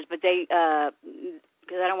quite the years, but they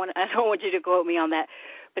because I don't want you to quote me on that.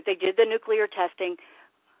 But they did the nuclear testing.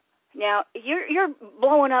 Now you're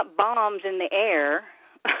blowing up bombs in the air.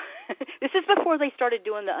 This is before they started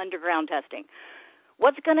doing the underground testing.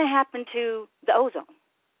 What's going to happen to the ozone?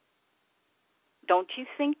 Don't you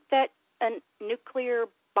think that a nuclear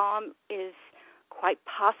bomb is quite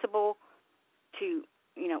possible to,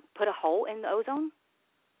 put a hole in the ozone?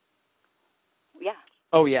 Yeah.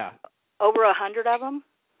 Oh, yeah. Over 100 of them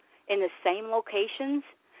in the same locations,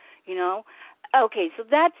 Okay, so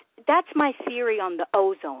that's my theory on the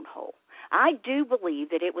ozone hole. I do believe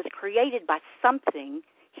that it was created by something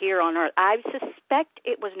here on Earth. I suspect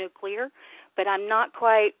it was nuclear, but I'm not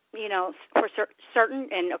quite, for certain.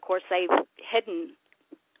 And, of course, they've hidden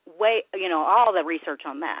all the research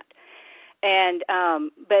on that. And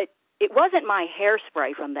but it wasn't my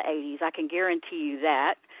hairspray from the 80s. I can guarantee you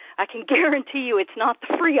that. I can guarantee you it's not the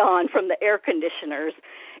Freon from the air conditioners.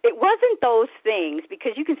 It wasn't those things,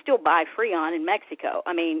 because you can still buy Freon in Mexico.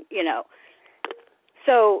 I mean,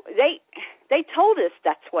 So they told us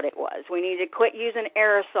that's what it was. We need to quit using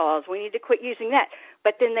aerosols. We need to quit using that.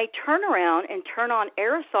 But then they turn around and turn on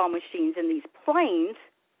aerosol machines in these planes.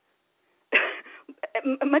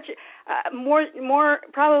 Much more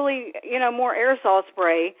probably, more aerosol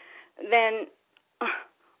spray than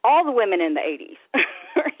all the women in the 80s.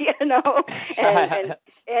 And that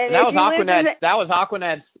was Aquanet. That was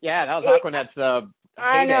Aquanet's. Yeah, that was Aquanet's.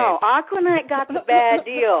 I know Aquanet got the bad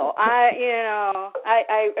deal. I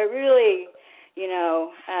really,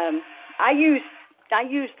 I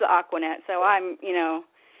used the Aquanet, so I'm,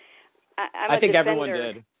 I'm I think defender. Everyone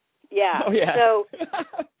did. Yeah. Oh, yeah.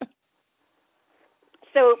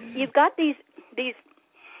 So you've got these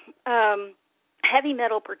heavy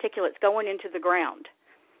metal particulates going into the ground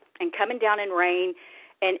and coming down in rain,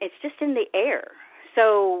 and it's just in the air.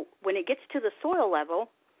 so when it gets to the soil level,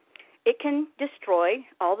 it can destroy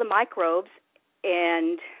all the microbes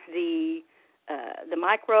and the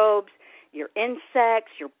microbes, your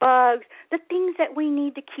insects, your bugs, the things that we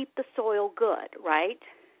need to keep the soil good, right?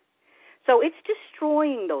 So it's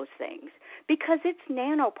destroying those things because it's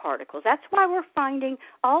nanoparticles. That's why we're finding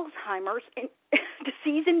Alzheimer's and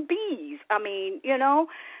disease in bees. I mean,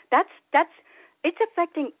 it's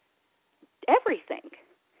affecting everything.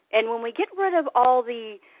 And when we get rid of all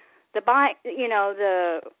the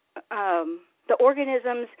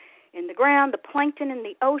organisms in the ground, the plankton in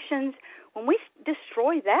the oceans, when we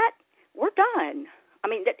destroy that, we're done. I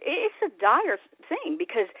mean, it's a dire thing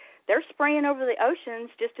because they're spraying over the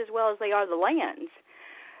oceans just as well as they are the lands.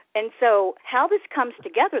 And so how this comes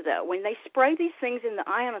together, though, when they spray these things in the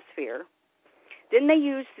ionosphere, then they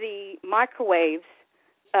use the microwaves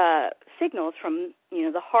signals from,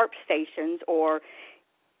 the HARP stations or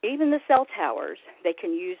even the cell towers. They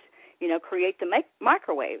can use, create the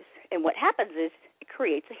microwaves. And what happens is it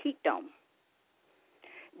creates a heat dome.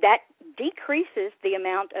 That decreases the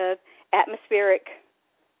amount of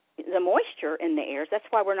the moisture in the air. That's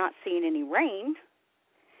why we're not seeing any rain.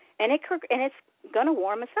 And it's going to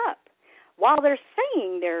warm us up. While they're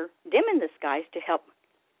saying they're dimming the skies to help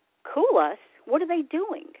cool us, what are they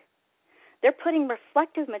doing? They're putting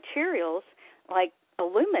reflective materials like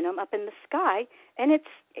aluminum up in the sky, and it's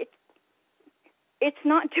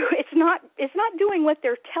not doing what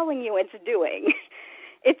they're telling you it's doing.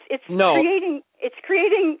 It's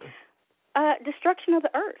creating destruction of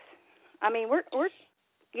the earth. I mean, we're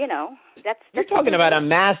that's you're talking about a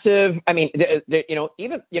massive. I mean,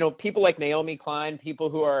 even people like Naomi Klein, people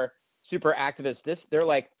who are super activists. They're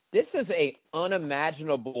like, this is a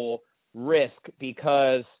unimaginable risk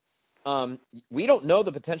because we don't know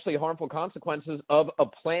the potentially harmful consequences of a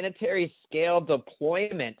planetary scale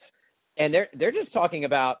deployment, and they're just talking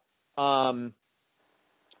about weaponizing.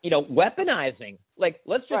 Like,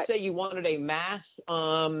 let's just say you wanted a mass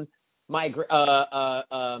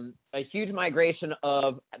a huge migration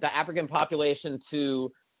of the African population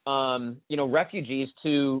to refugees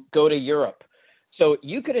to go to Europe. So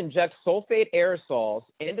you could inject sulfate aerosols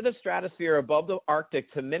into the stratosphere above the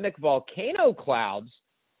Arctic to mimic volcano clouds,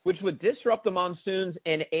 which would disrupt the monsoons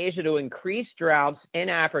in Asia to increase droughts in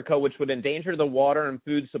Africa, which would endanger the water and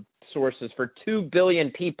food sources for 2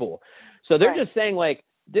 billion people. So they're just saying, like,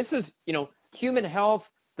 this is, human health,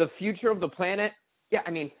 the future of the planet. Yeah,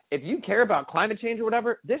 I mean, if you care about climate change or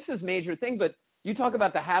whatever, this is a major thing. But you talk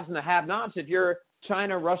about the haves and the have-nots. If you're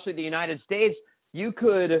China, Russia, the United States, you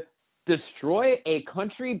could destroy a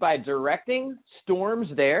country by directing storms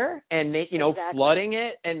there and flooding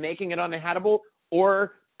it and making it uninhabitable,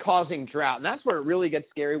 or causing drought. And that's where it really gets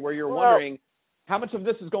scary, where you're wondering how much of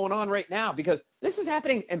this is going on right now, because this is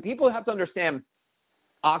happening. And people have to understand,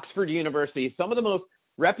 Oxford University, some of the most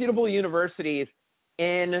reputable universities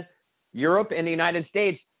in Europe and the United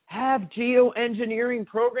States, have geoengineering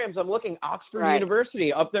programs. I'm looking, Oxford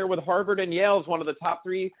University, up there with Harvard and Yale, is one of the top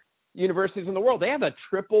 3 universities in the world. They have a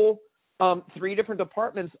triple 3 different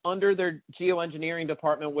departments under their geoengineering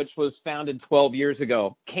department, which was founded 12 years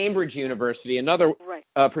ago. Cambridge University, another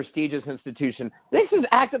prestigious institution. This is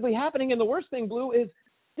actively happening, and the worst thing, Blue, is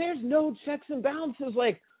there's no checks and balances.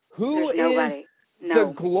 Like, who is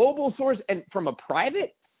the global source? And from a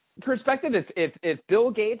private perspective, if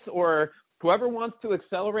Bill Gates or whoever wants to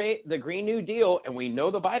accelerate the Green New Deal, and we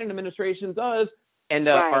know the Biden administration does, and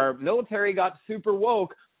our military got super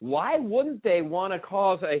woke, why wouldn't they want to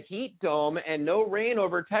cause a heat dome and no rain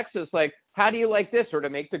over Texas? Like, how do you like this? Or to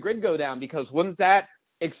make the grid go down, because wouldn't that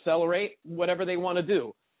accelerate whatever they want to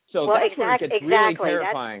do? So that's where it gets really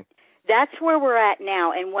terrifying. That's where we're at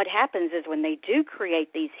now. And what happens is when they do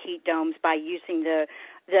create these heat domes by using the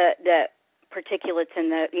particulates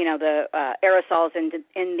and the aerosols in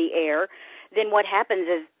the air, then what happens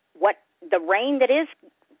is the rain that is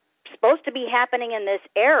supposed to be happening in this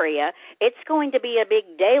area, it's going to be a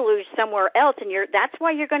big deluge somewhere else, and that's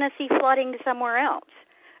why you're going to see flooding somewhere else,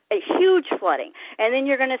 a huge flooding. And then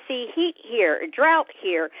you're going to see heat here, drought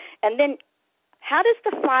here. And then how does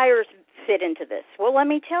the fires fit into this? Well, let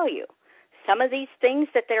me tell you, some of these things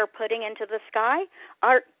that they're putting into the sky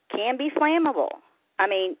can be flammable. I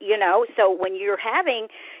mean, so when you're having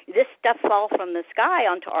this stuff fall from the sky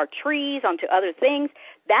onto our trees, onto other things,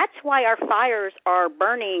 that's why our fires are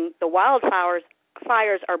burning, the wildfires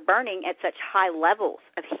are burning at such high levels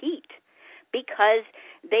of heat, because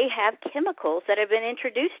they have chemicals that have been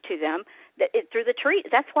introduced to them through the trees.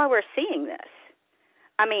 That's why we're seeing this.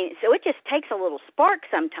 I mean, so it just takes a little spark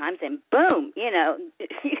sometimes, and boom, you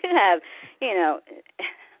can have,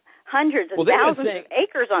 hundreds of thousands of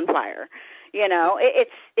acres on fire. You know,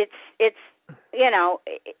 it's you know,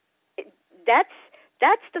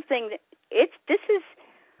 that's the thing that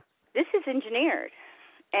this is engineered.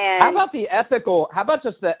 And how about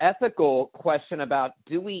just the ethical question about,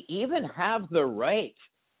 do we even have the right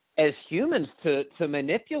as humans to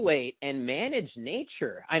manipulate and manage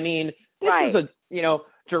nature? I mean, this right. is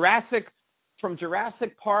from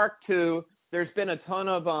Jurassic Park to, there's been a ton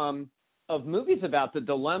of movies about the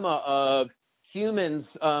dilemma of humans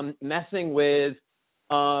messing with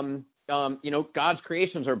God's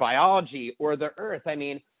creations or biology or the earth. I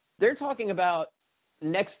mean, they're talking about,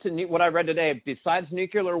 next to what I read today, besides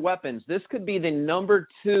nuclear weapons, this could be the number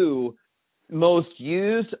 2 most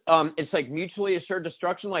used. It's like mutually assured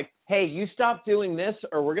destruction. Like, hey, you stop doing this,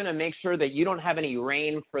 or we're going to make sure that you don't have any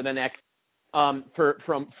rain for the next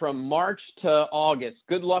from March to August.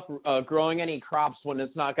 Good luck growing any crops when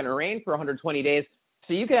it's not going to rain for 120 days.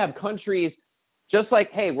 So you could have countries just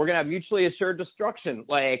like, hey, we're going to have mutually assured destruction.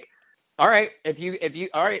 Like, all right,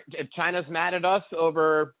 if China's mad at us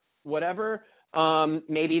over whatever,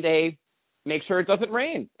 maybe they make sure it doesn't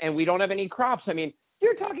rain and we don't have any crops. I mean,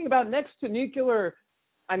 you're talking about next to nuclear.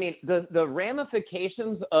 I mean, the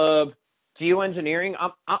ramifications of geoengineering.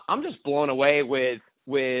 I'm just blown away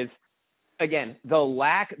with again, the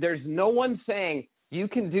lack. There's no one saying you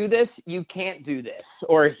can do this, you can't do this,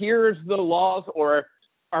 or here's the laws, or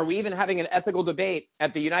are we even having an ethical debate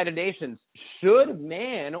at the United Nations? Should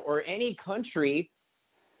man or any country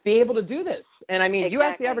be able to do this? And I mean, exactly. You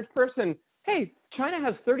ask the average person, hey, China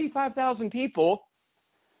has 35,000 people,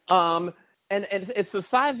 and it's the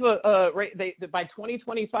size of by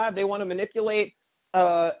 2025 they want to manipulate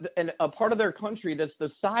a part of their country that's the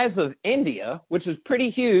size of India, which is pretty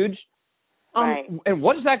huge. Right. And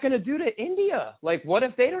what is that going to do to India? Like, what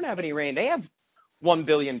if they don't have any rain? They have 1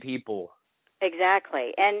 billion people.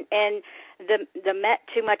 Exactly, and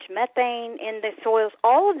too much methane in the soils.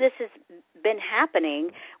 All of this has been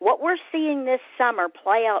happening. What we're seeing this summer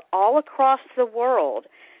play out all across the world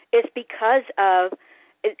is because of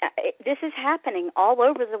this is happening all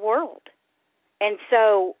over the world, and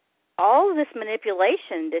so all of this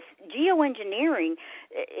manipulation, this geoengineering,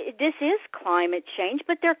 this is climate change,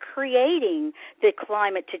 but they're creating the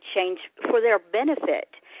climate to change for their benefit.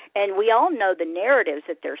 And we all know the narratives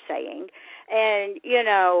that they're saying. And,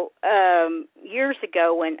 years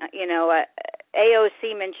ago when,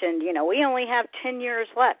 AOC mentioned, we only have 10 years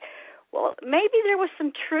left. Well, maybe there was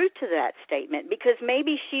some truth to that statement because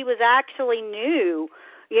maybe she was actually new,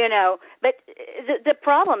 But the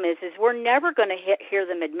problem is we're never going to hear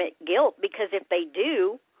them admit guilt because if they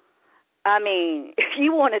do, I mean, if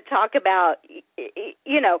you want to talk about,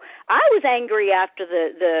 I was angry after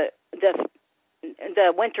the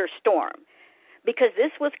winter storm because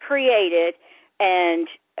this was created and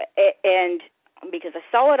because I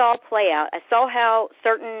saw it all play out. I saw how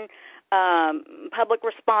certain public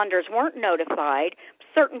responders weren't notified.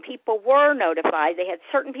 Certain people were notified. They had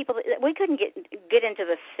certain people that we couldn't get into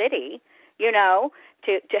the city,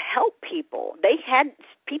 to help people.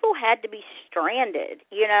 People had to be stranded,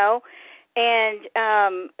 and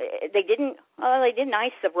they didn't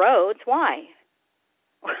ice the roads. Why?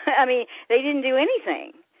 I mean, they didn't do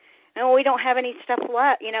anything. No, we don't have any stuff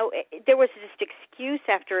left. There was just excuse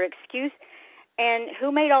after excuse. And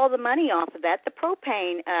who made all the money off of that? The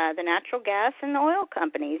propane, the natural gas, and the oil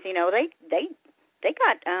companies. They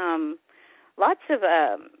got lots of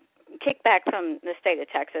kickback from the state of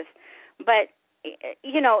Texas. But,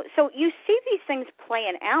 so you see these things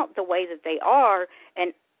playing out the way that they are.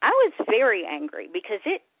 And I was very angry because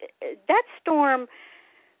that storm,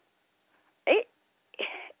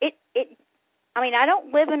 I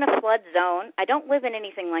don't live in a flood zone. I don't live in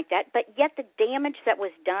anything like that. But yet the damage that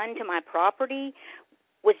was done to my property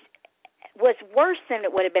was worse than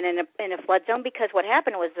it would have been in a flood zone because what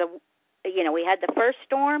happened was we had the first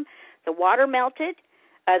storm, the water melted,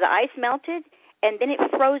 the ice melted, and then it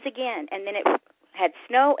froze again, and then it had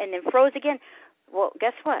snow, and then froze again. Well,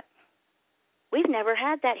 guess what? We've never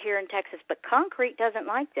had that here in Texas, but concrete doesn't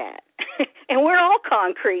like that, and we're all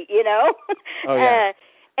concrete, Oh yeah.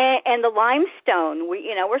 And the limestone,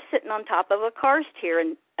 we're sitting on top of a karst here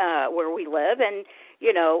in where we live, and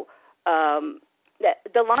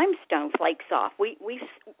the limestone flakes off.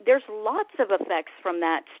 There's lots of effects from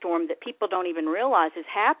that storm that people don't even realize has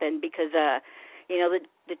happened because the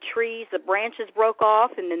trees, the branches broke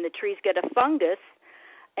off, and then the trees get a fungus,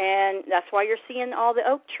 and that's why you're seeing all the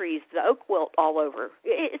oak trees, the oak wilt all over.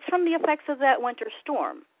 It's from the effects of that winter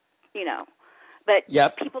storm, But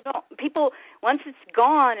yep. People, once it's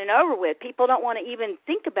gone and over with, people don't want to even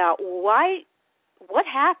think about what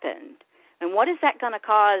happened and what is that going to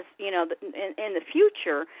cause, in the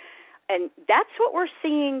future. that's what we're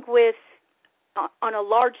seeing with on a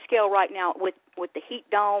large scale right now with the heat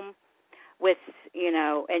dome, with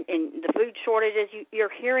and the food shortages. You're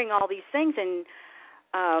hearing all these things, and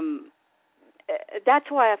that's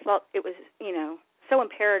why I felt it was so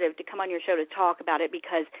imperative to come on your show to talk about it,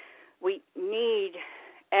 because we need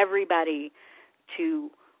everybody to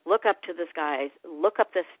look up to the skies, look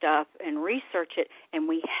up this stuff, and research it, and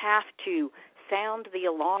we have to sound the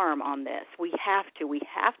alarm on this. We have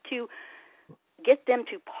to get them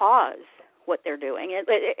to pause what they're doing.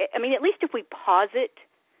 I mean, at least if we pause it,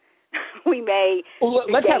 we may. Well,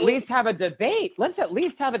 let's at least have a debate. Let's at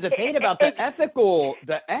least have a debate about the ethical.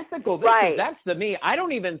 Right. That's to me. I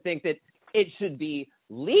don't even think that it should be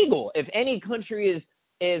legal. If any country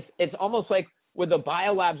is, it's almost like with the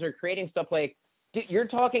biolabs are creating stuff like, you're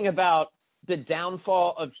talking about the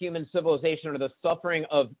downfall of human civilization or the suffering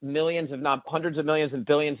of millions, if not hundreds of millions and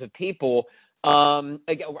billions of people. Again,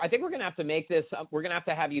 I think we're going to have to make this, we're going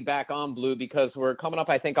to have you back on, Blue, because we're coming up,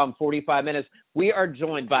 I think, on 45 minutes. We are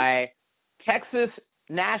joined by Texas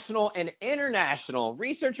national and international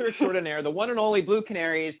researcher extraordinaire, the one and only Blue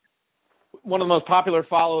Canaries, one of the most popular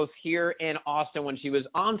follows here in Austin when she was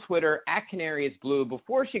on Twitter at Canaries Blue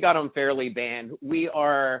before she got unfairly banned. We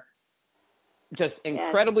are just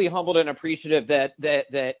incredibly humbled and appreciative that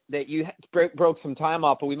you broke some time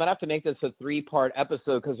off, but we might have to make this a 3-part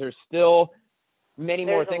episode because there's still many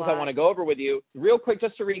more things I want to go over with you. Real quick,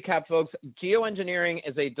 just to recap, folks, geoengineering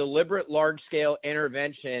is a deliberate large-scale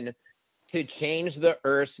intervention to change the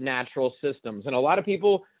Earth's natural systems. And a lot of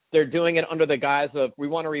people, they're doing it under the guise of, we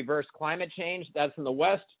want to reverse climate change. That's in the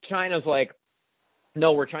West. China's like,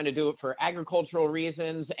 no, we're trying to do it for agricultural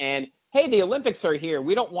reasons. And, hey, the Olympics are here.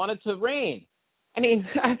 We don't want it to rain. I mean,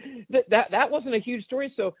 that wasn't a huge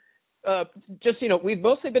story. So just, we've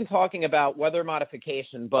mostly been talking about weather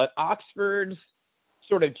modification, but Oxford's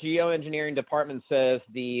sort of geoengineering department says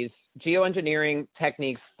these geoengineering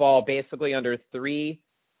techniques fall basically under 3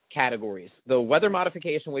 categories: the weather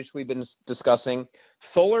modification, which we've been discussing,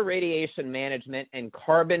 solar radiation management, and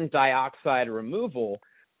carbon dioxide removal.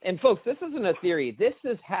 And folks, this isn't a theory. This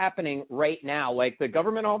is happening right now. Like the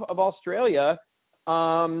government of Australia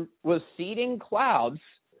was seeding clouds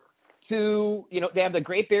to, they have the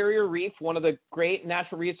Great Barrier Reef, one of the great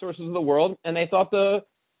natural resources of the world, and they thought the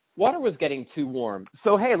water was getting too warm.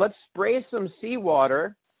 So, hey, let's spray some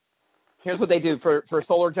seawater. Here's what they do for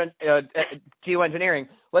solar geoengineering.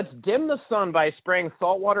 Let's dim the sun by spraying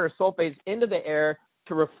saltwater or sulfates into the air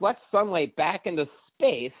to reflect sunlight back into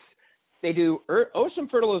space. They do ocean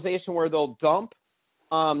fertilization where they'll dump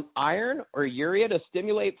iron or urea to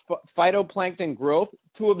stimulate phytoplankton growth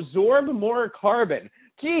to absorb more carbon.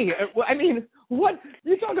 Gee, I mean, what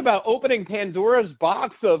you talk about opening Pandora's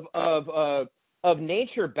box of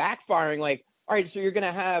nature backfiring? Like, all right, so you're going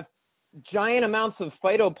to have giant amounts of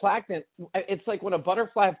phytoplankton. It's like when a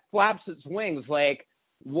butterfly flaps its wings. Like,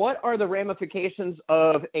 what are the ramifications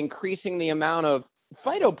of increasing the amount of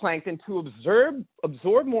phytoplankton to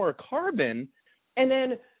absorb more carbon? And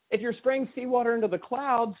then if you're spraying seawater into the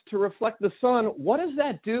clouds to reflect the sun, what does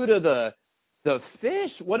that do to the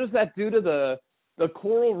fish? What does that do to the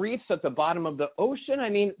coral reefs at the bottom of the ocean? I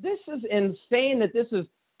mean, this is insane that this is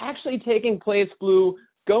actually taking place, Blue,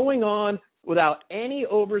 going on without any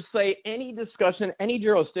oversight, any discussion, any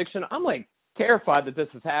jurisdiction. I'm like terrified that this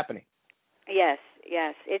is happening. Yes,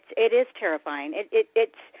 it is terrifying.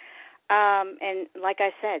 It's and like I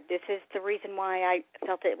said, this is the reason why I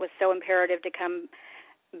felt it was so imperative to come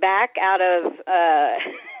back out of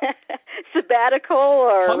sabbatical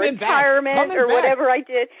or retirement or whatever I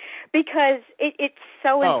did, because it's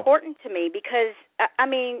so important to me. Because I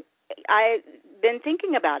mean, I've been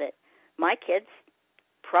thinking about it. My kids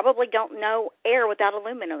probably don't know air without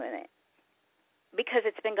aluminum in it because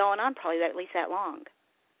it's been going on probably at least that long.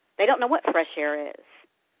 They don't know what fresh air is.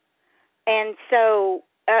 And so,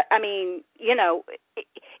 I mean,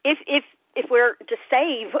 if we're to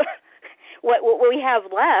save what we have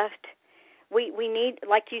left, we need,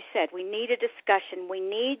 like you said, we need a discussion. We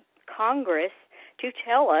need Congress to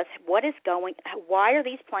tell us why are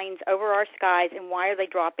these planes over our skies, and why are they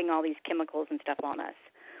dropping all these chemicals and stuff on us?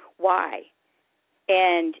 Why?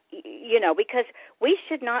 And, because we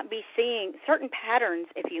should not be seeing certain patterns.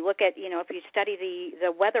 If you look at, if you study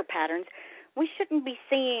the weather patterns, we shouldn't be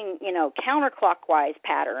seeing, counterclockwise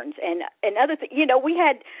patterns and other things. We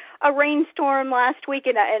had a rainstorm last week,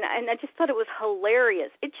 and I just thought it was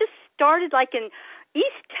hilarious. It just started like in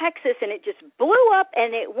East Texas, and it just blew up,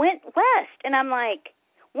 and it went west. And I'm like,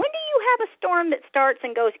 when do you have a storm that starts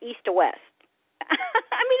and goes east to west?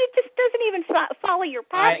 I mean, it just doesn't even follow your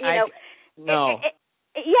path, No.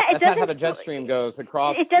 Yeah, it That's not how doesn't. the jet stream goes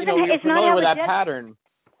across. It doesn't. You're It's not familiar how with the that jet. pattern.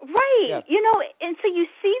 Right. Yes. And so you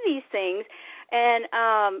see these things, and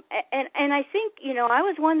I think, I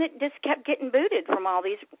was one that just kept getting booted from all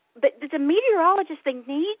these. But the meteorologists, they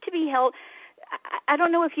need to be held. I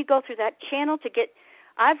don't know if you go through that channel to get.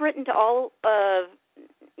 I've written to all of,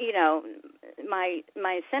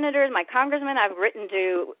 my senators, my congressmen. I've written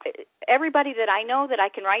to everybody that I know that I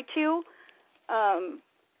can write to.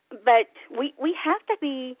 But we have to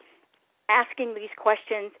be asking these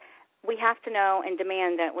questions. We have to know and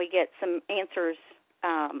demand that we get some answers.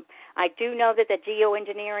 I do know that the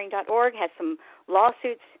geoengineering.org has some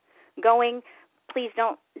lawsuits going. Please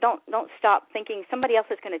don't stop thinking somebody else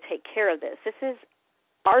is going to take care of this. This is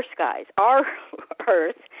our skies, our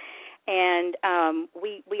Earth, and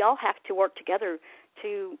we all have to work together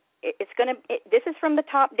to. This is from the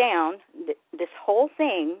top down. This whole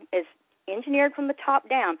thing is engineered from the top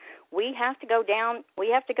down. We have to go down. We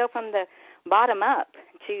have to go from the bottom up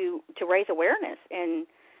to raise awareness and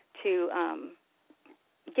to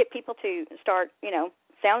get people to start,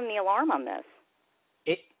 sounding the alarm on this.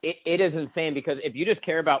 It is insane, because if you just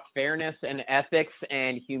care about fairness and ethics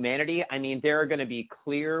and humanity, I mean, there are going to be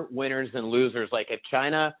clear winners and losers. Like if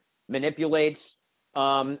China manipulates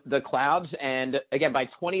the clouds, and again, by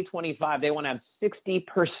 2025, they want to have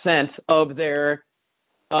 60% of their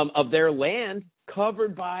land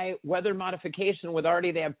covered by weather modification. With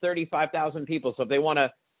already they have 35,000 people. So if they want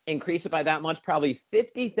to increase it by that much, probably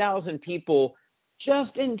 50,000 people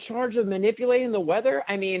just in charge of manipulating the weather.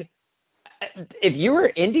 I mean, if you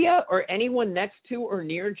were India or anyone next to or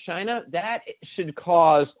near China, that should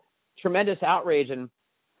cause tremendous outrage. And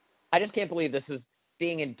I just can't believe this is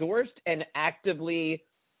being endorsed and actively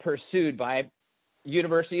pursued by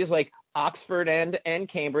universities like Oxford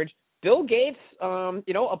and Cambridge. Bill Gates,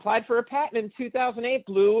 applied for a patent in 2008,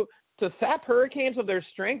 Blue, to sap hurricanes of their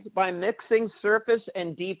strength by mixing surface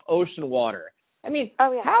and deep ocean water. I mean,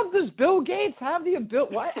 How does Bill Gates have the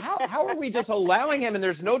ability? How are we just allowing him? And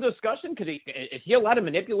there's no discussion. Is he allowed to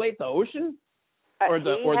manipulate the ocean or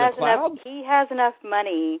the clouds? He has enough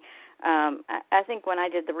money. I think when I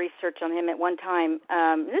did the research on him at one time,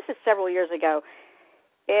 this is several years ago,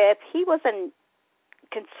 if he wasn't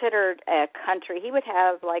considered a country, he would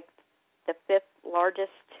have like the 5th largest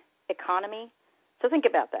economy. So think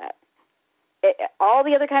about that. All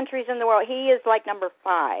the other countries in the world, he is like number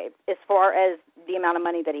 5 as far as the amount of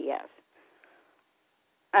money that he has.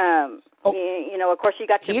 Of course, you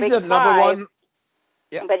got your big 5. Number one.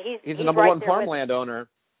 Yeah, but he's the number right one farmland owner.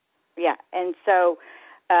 Yeah, and so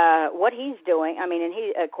what he's doing, I mean, and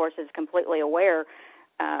he, of course, is completely aware,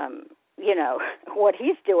 what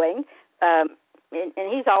he's doing.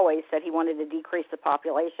 And he's always said he wanted to decrease the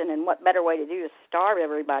population, and what better way to do is starve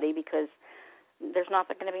everybody, because there's not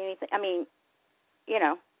going to be anything. I mean,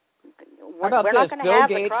 we're not going to have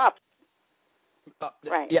the crops.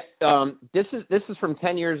 Right. Yeah. This is from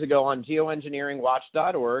 10 years ago on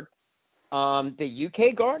geoengineeringwatch.org. The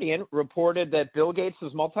UK Guardian reported that Bill Gates'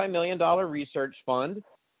 multi-million-dollar research fund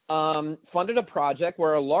funded a project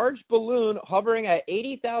where a large balloon hovering at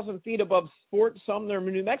 80,000 feet above Fort Sumner,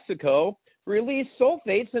 New Mexico, released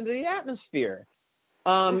sulfates into the atmosphere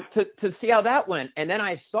to see how that went. And then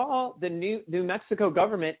I saw the New Mexico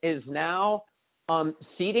government is now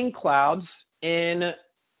seeding clouds in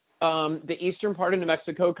the eastern part of New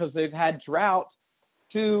Mexico because they've had drought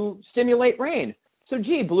to stimulate rain. So,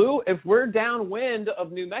 gee, Blue, if we're downwind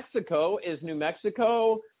of New Mexico, is New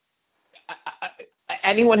Mexico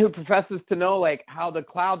anyone who professes to know like how the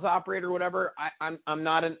clouds operate or whatever? I'm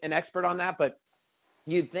not an expert on that, but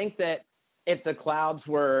you'd think that if the clouds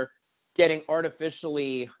were getting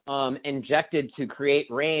artificially injected to create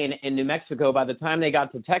rain in New Mexico, by the time they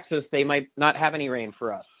got to Texas, they might not have any rain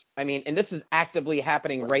for us. I mean, and this is actively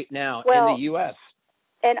happening right now in the U.S.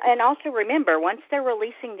 And also remember, once they're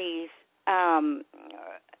releasing these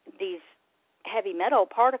heavy metal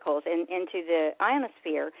particles into the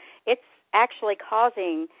ionosphere, it's actually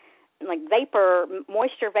causing like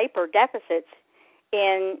moisture vapor deficits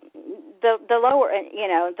in the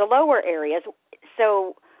lower areas.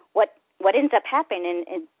 So what ends up happening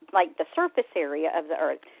in like the surface area of the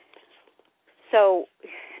Earth? So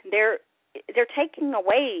they're taking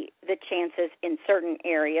away the chances in certain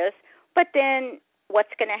areas, but then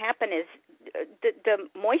what's going to happen is the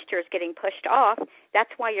moisture is getting pushed off.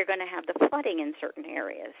 That's why you're going to have the flooding in certain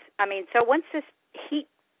areas. I mean, so once this heat,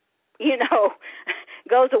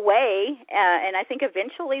 goes away, and I think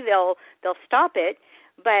eventually they'll stop it,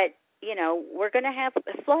 but we're going to have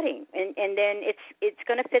flooding, and then it's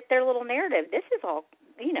going to fit their little narrative. This is all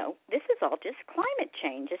just climate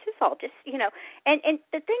change. This is all just and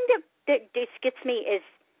the thing that just gets me is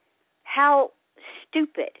how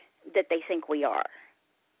stupid that they think we are.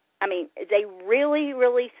 I mean, they really,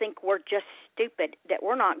 really think we're just stupid, that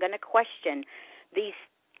we're not going to question these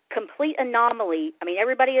complete anomaly. I mean,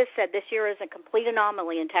 everybody has said this year is a complete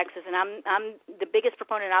anomaly in Texas, and I'm the biggest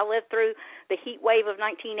proponent. I lived through the heat wave of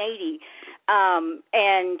 1980,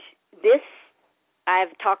 and this,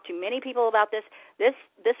 I've talked to many people about this.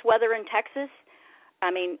 This weather in Texas,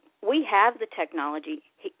 I mean, we have the technology.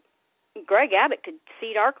 Greg Abbott could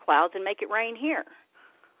seed our clouds and make it rain here,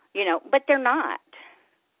 but they're not.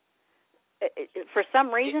 For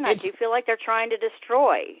some reason, I do feel like they're trying to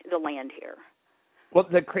destroy the land here. Well,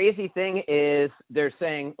 the crazy thing is they're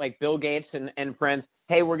saying, like Bill Gates and friends,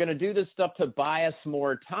 hey, we're going to do this stuff to buy us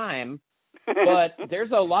more time. But there's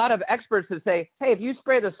a lot of experts that say, hey, if you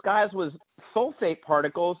spray the skies with sulfate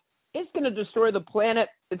particles, it's going to destroy the planet.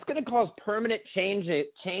 It's going to cause permanent changes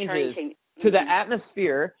to the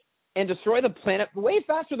atmosphere and destroy the planet way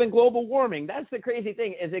faster than global warming. That's the crazy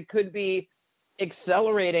thing, is it could be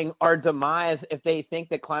accelerating our demise if they think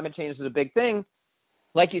that climate change is a big thing.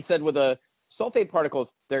 Like you said, with the sulfate particles,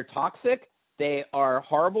 they're toxic. They are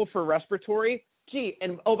horrible for respiratory. Gee,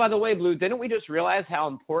 and oh, by the way, Blue, didn't we just realize how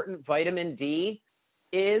important vitamin D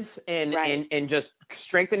is in just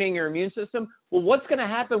strengthening your immune system? Well, what's going to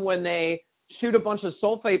happen when they shoot a bunch of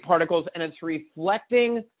sulfate particles and it's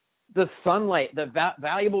reflecting the sunlight, the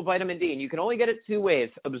valuable vitamin D? And you can only get it two ways,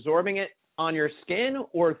 absorbing it on your skin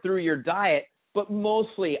or through your diet. But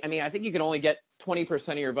mostly, I mean, I think you can only get 20%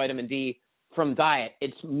 of your vitamin D from diet.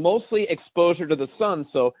 It's mostly exposure to the sun.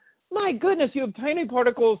 So, my goodness, you have tiny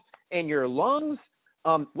particles in your lungs.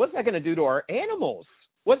 What's that going to do to our animals?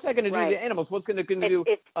 What's that going to do to the animals? What's going to do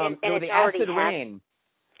the acid rain?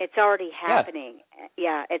 It's already happening.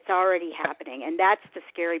 Yeah, it's already happening, and that's the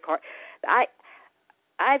scary part.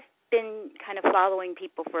 I've been kind of following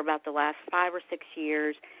people for about the last 5 or 6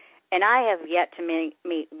 years, and I have yet to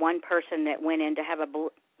meet one person that went in to have a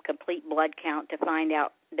complete blood count to find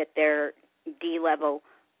out that their D level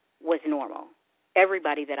was normal.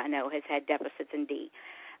 Everybody that I know has had deficits in D.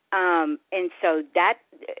 And so that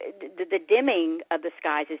the dimming of the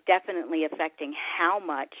skies is definitely affecting how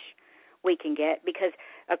much we can get, because,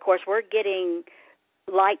 of course, we're getting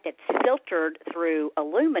light that's filtered through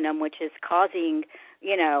aluminum, which is causing,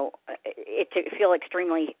 it to feel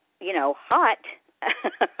extremely, hot.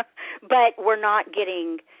 But we're not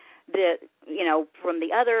getting from the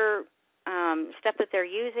other stuff that they're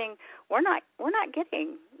using. We're not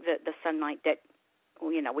getting the sunlight that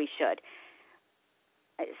we should.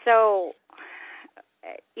 So,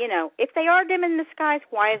 if they are dimming the skies,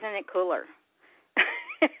 why isn't it cooler?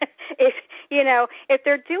 If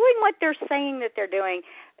they're doing what they're saying that they're doing,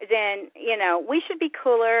 then we should be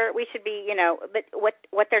cooler. We should be, but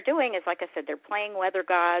what they're doing is, like I said, they're playing weather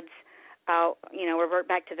gods. I'll revert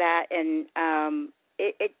back to that, and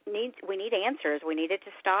we need answers. We need it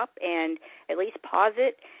to stop and at least pause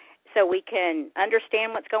it so we can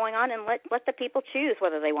understand what's going on and let the people choose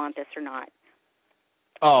whether they want this or not.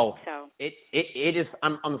 Oh, so it is.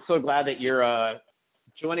 I'm so glad that you're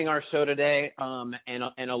joining our show today. And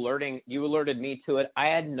you alerted me to it. I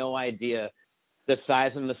had no idea the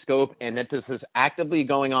size and the scope, and that this is actively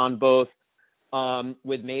going on both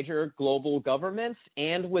with major global governments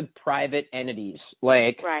and with private entities.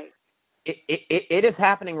 Like, it is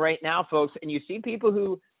happening right now, folks. And you see people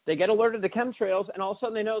who they get alerted to chemtrails, and all of a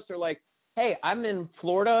sudden they notice, they're like, hey, I'm in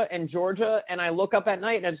Florida and Georgia, and I look up at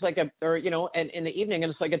night, and it's like and in the evening,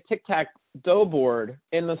 and it's like a tic-tac-toe board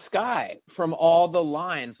in the sky from all the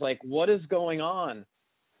lines. Like, what is going on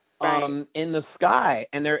in the sky?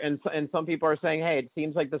 And some people are saying, hey, it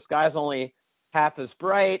seems like the sky's only half as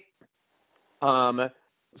bright.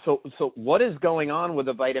 So what is going on with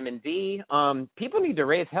the vitamin D? People need to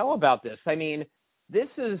raise hell about this. I mean,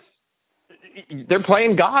 they're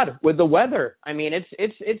playing God with the weather. I mean,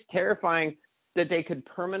 it's terrifying that they could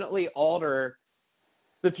permanently alter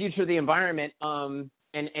the future of the environment. And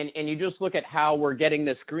you just look at how we're getting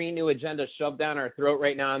this Green New Agenda shoved down our throat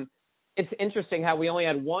right now. It's interesting how we only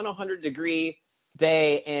had one 100-degree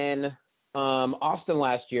day in Austin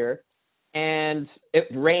last year, and it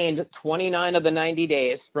rained 29 of the 90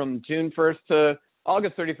 days from June 1st to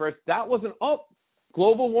August 31st. That wasn't,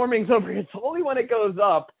 global warming's over. It's only when it goes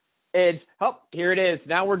up. It's, here it is.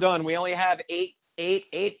 Now we're done. We only have 8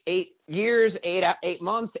 years, 8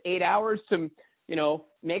 months, 8 hours to,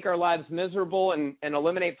 make our lives miserable and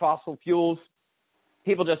eliminate fossil fuels.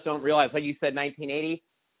 People just don't realize, like you said, 1980.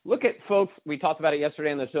 Look at, folks, we talked about it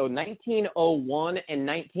yesterday on the show, 1901 and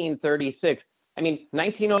 1936. I mean,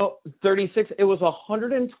 1936, it was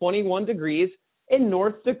 121 degrees in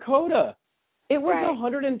North Dakota. It was Right.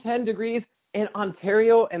 110 degrees in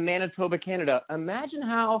Ontario and Manitoba, Canada. Imagine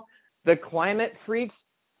how the climate freaks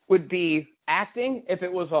would be acting if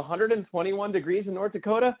it was 121 degrees in North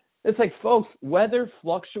Dakota. It's like, folks, weather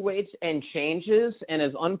fluctuates and changes and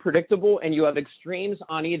is unpredictable, and you have extremes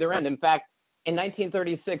on either end. In fact, in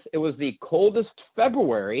 1936, it was the coldest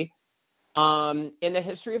February in the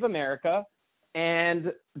history of America,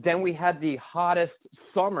 and then we had the hottest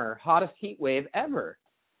summer, hottest heat wave ever.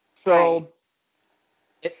 So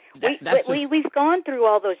right. We've gone through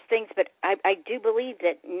all those things, but I do believe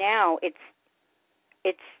that now it's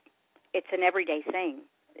an everyday thing.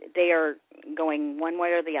 They are going one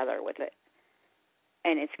way or the other with it,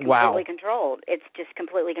 and it's completely controlled. It's just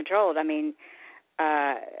completely controlled. I mean,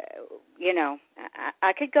 I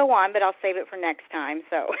could go on, but I'll save it for next time.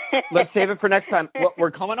 So let's save it for next time.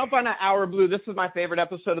 We're coming up on an hour, Blue. This is my favorite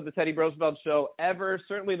episode of the Teddy Brosevelt Show ever.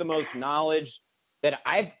 Certainly the most knowledge that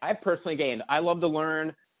I've personally gained. I love to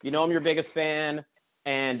learn. You know, I'm your biggest fan,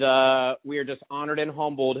 and we are just honored and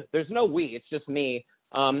humbled. There's no we. It's just me.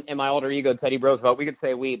 And my alter ego, Teddy Brosevelt. We could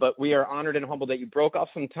say we, but we are honored and humbled that you broke off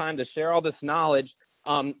some time to share all this knowledge.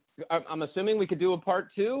 I'm assuming we could do a part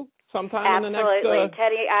 2 sometime Absolutely. in the next. Absolutely,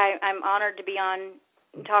 Teddy. I'm honored to be on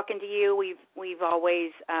talking to you. We've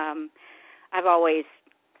always I've always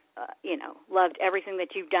loved everything that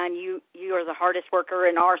you've done. You are the hardest worker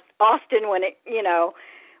in Austin when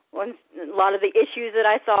when a lot of the issues that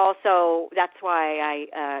I saw. So that's why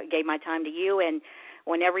I gave my time to you. And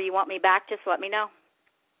whenever you want me back, just let me know.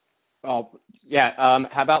 Oh, yeah.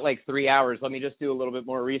 How about like 3 hours? Let me just do a little bit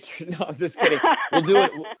more research. No, I'm just kidding.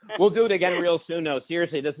 We'll do it again real soon. No,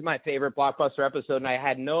 seriously, this is my favorite blockbuster episode, and I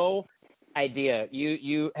had no idea.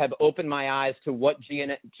 You have opened my eyes to what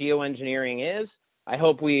geoengineering is. I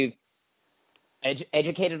hope we've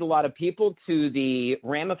educated a lot of people to the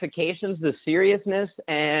ramifications, the seriousness,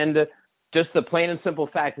 and just the plain and simple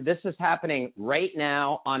fact that this is happening right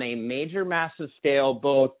now on a major, massive scale,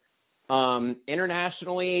 both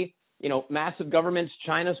internationally. Massive governments.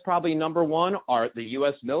 China's probably number one, are the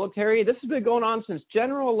U.S. military. This has been going on since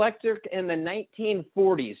General Electric in the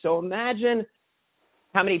 1940s. So imagine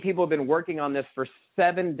how many people have been working on this for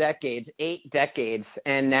 7 decades, 8 decades,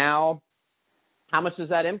 and now how much is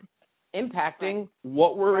that impacting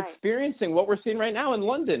what we're experiencing, what we're seeing right now in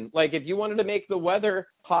London? Like, if you wanted to make the weather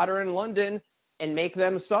hotter in London and make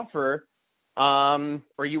them suffer,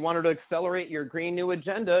 or you wanted to accelerate your Green New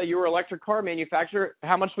Agenda, your electric car manufacturer,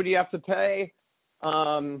 how much would you have to pay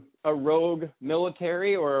a rogue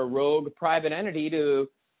military or a rogue private entity to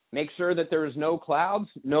make sure that there's no clouds,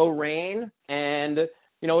 no rain? And, as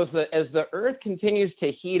the earth continues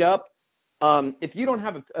to heat up, if you don't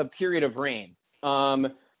have a period of rain,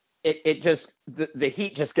 it just, the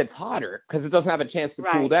heat just gets hotter because it doesn't have a chance to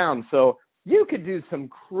cool down. So you could do some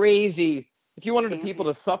crazy, if you wanted the people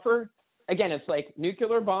to suffer. Again, it's like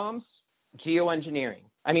nuclear bombs, geoengineering.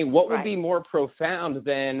 I mean, what would be more profound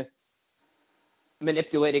than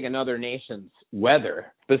manipulating another nation's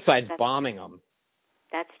weather besides bombing them?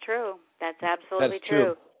 That's true. That's absolutely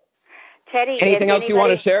true. Teddy, anything else you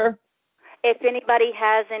want to share? If anybody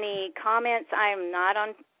has any comments, I'm not on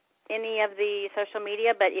any of the social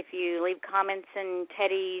media, but if you leave comments in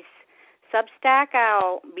Teddy's Substack,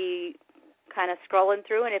 I'll be kind of scrolling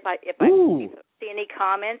through, and if I see any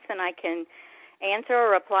comments, then I can answer or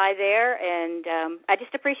reply there. And I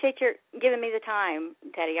just appreciate your giving me the time,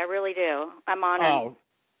 Teddy. I really do. I'm honored. Oh,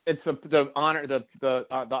 it's the honor. The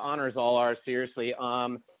honor is all ours. Seriously.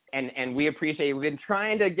 And we appreciate it. We've been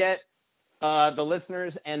trying to get the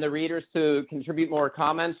listeners and the readers to contribute more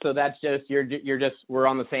comments. So that's just we're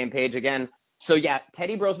on the same page again. So yeah,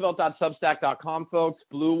 teddybrosevelt.substack.com, folks.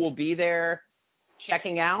 Blue will be there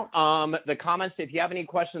checking out the comments. If you have any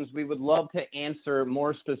questions, we would love to answer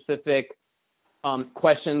more specific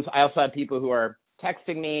questions. I also have people who are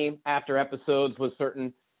texting me after episodes with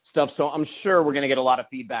certain stuff, so I'm sure we're going to get a lot of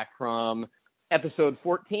feedback from episode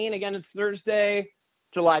 14. Again, it's Thursday,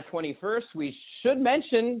 July 21st. We should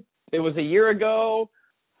mention it was a year ago.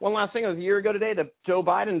 One last thing, it was a year ago today that Joe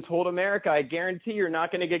Biden told America, I guarantee you're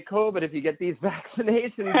not going to get COVID if you get these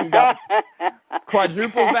vaccinations. He got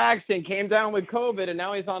quadruple vaxxed and came down with COVID, and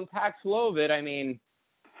now he's on Paxlovid. I mean,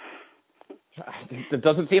 it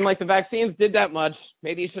doesn't seem like the vaccines did that much.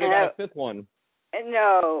 Maybe you should have got a 5th one.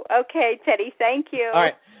 No. Okay, Teddy, thank you. All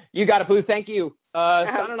right. You got it, Blue. Thank you.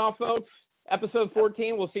 Signing off, folks. Episode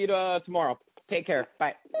 14. We'll see you tomorrow. Take care.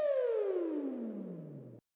 Bye.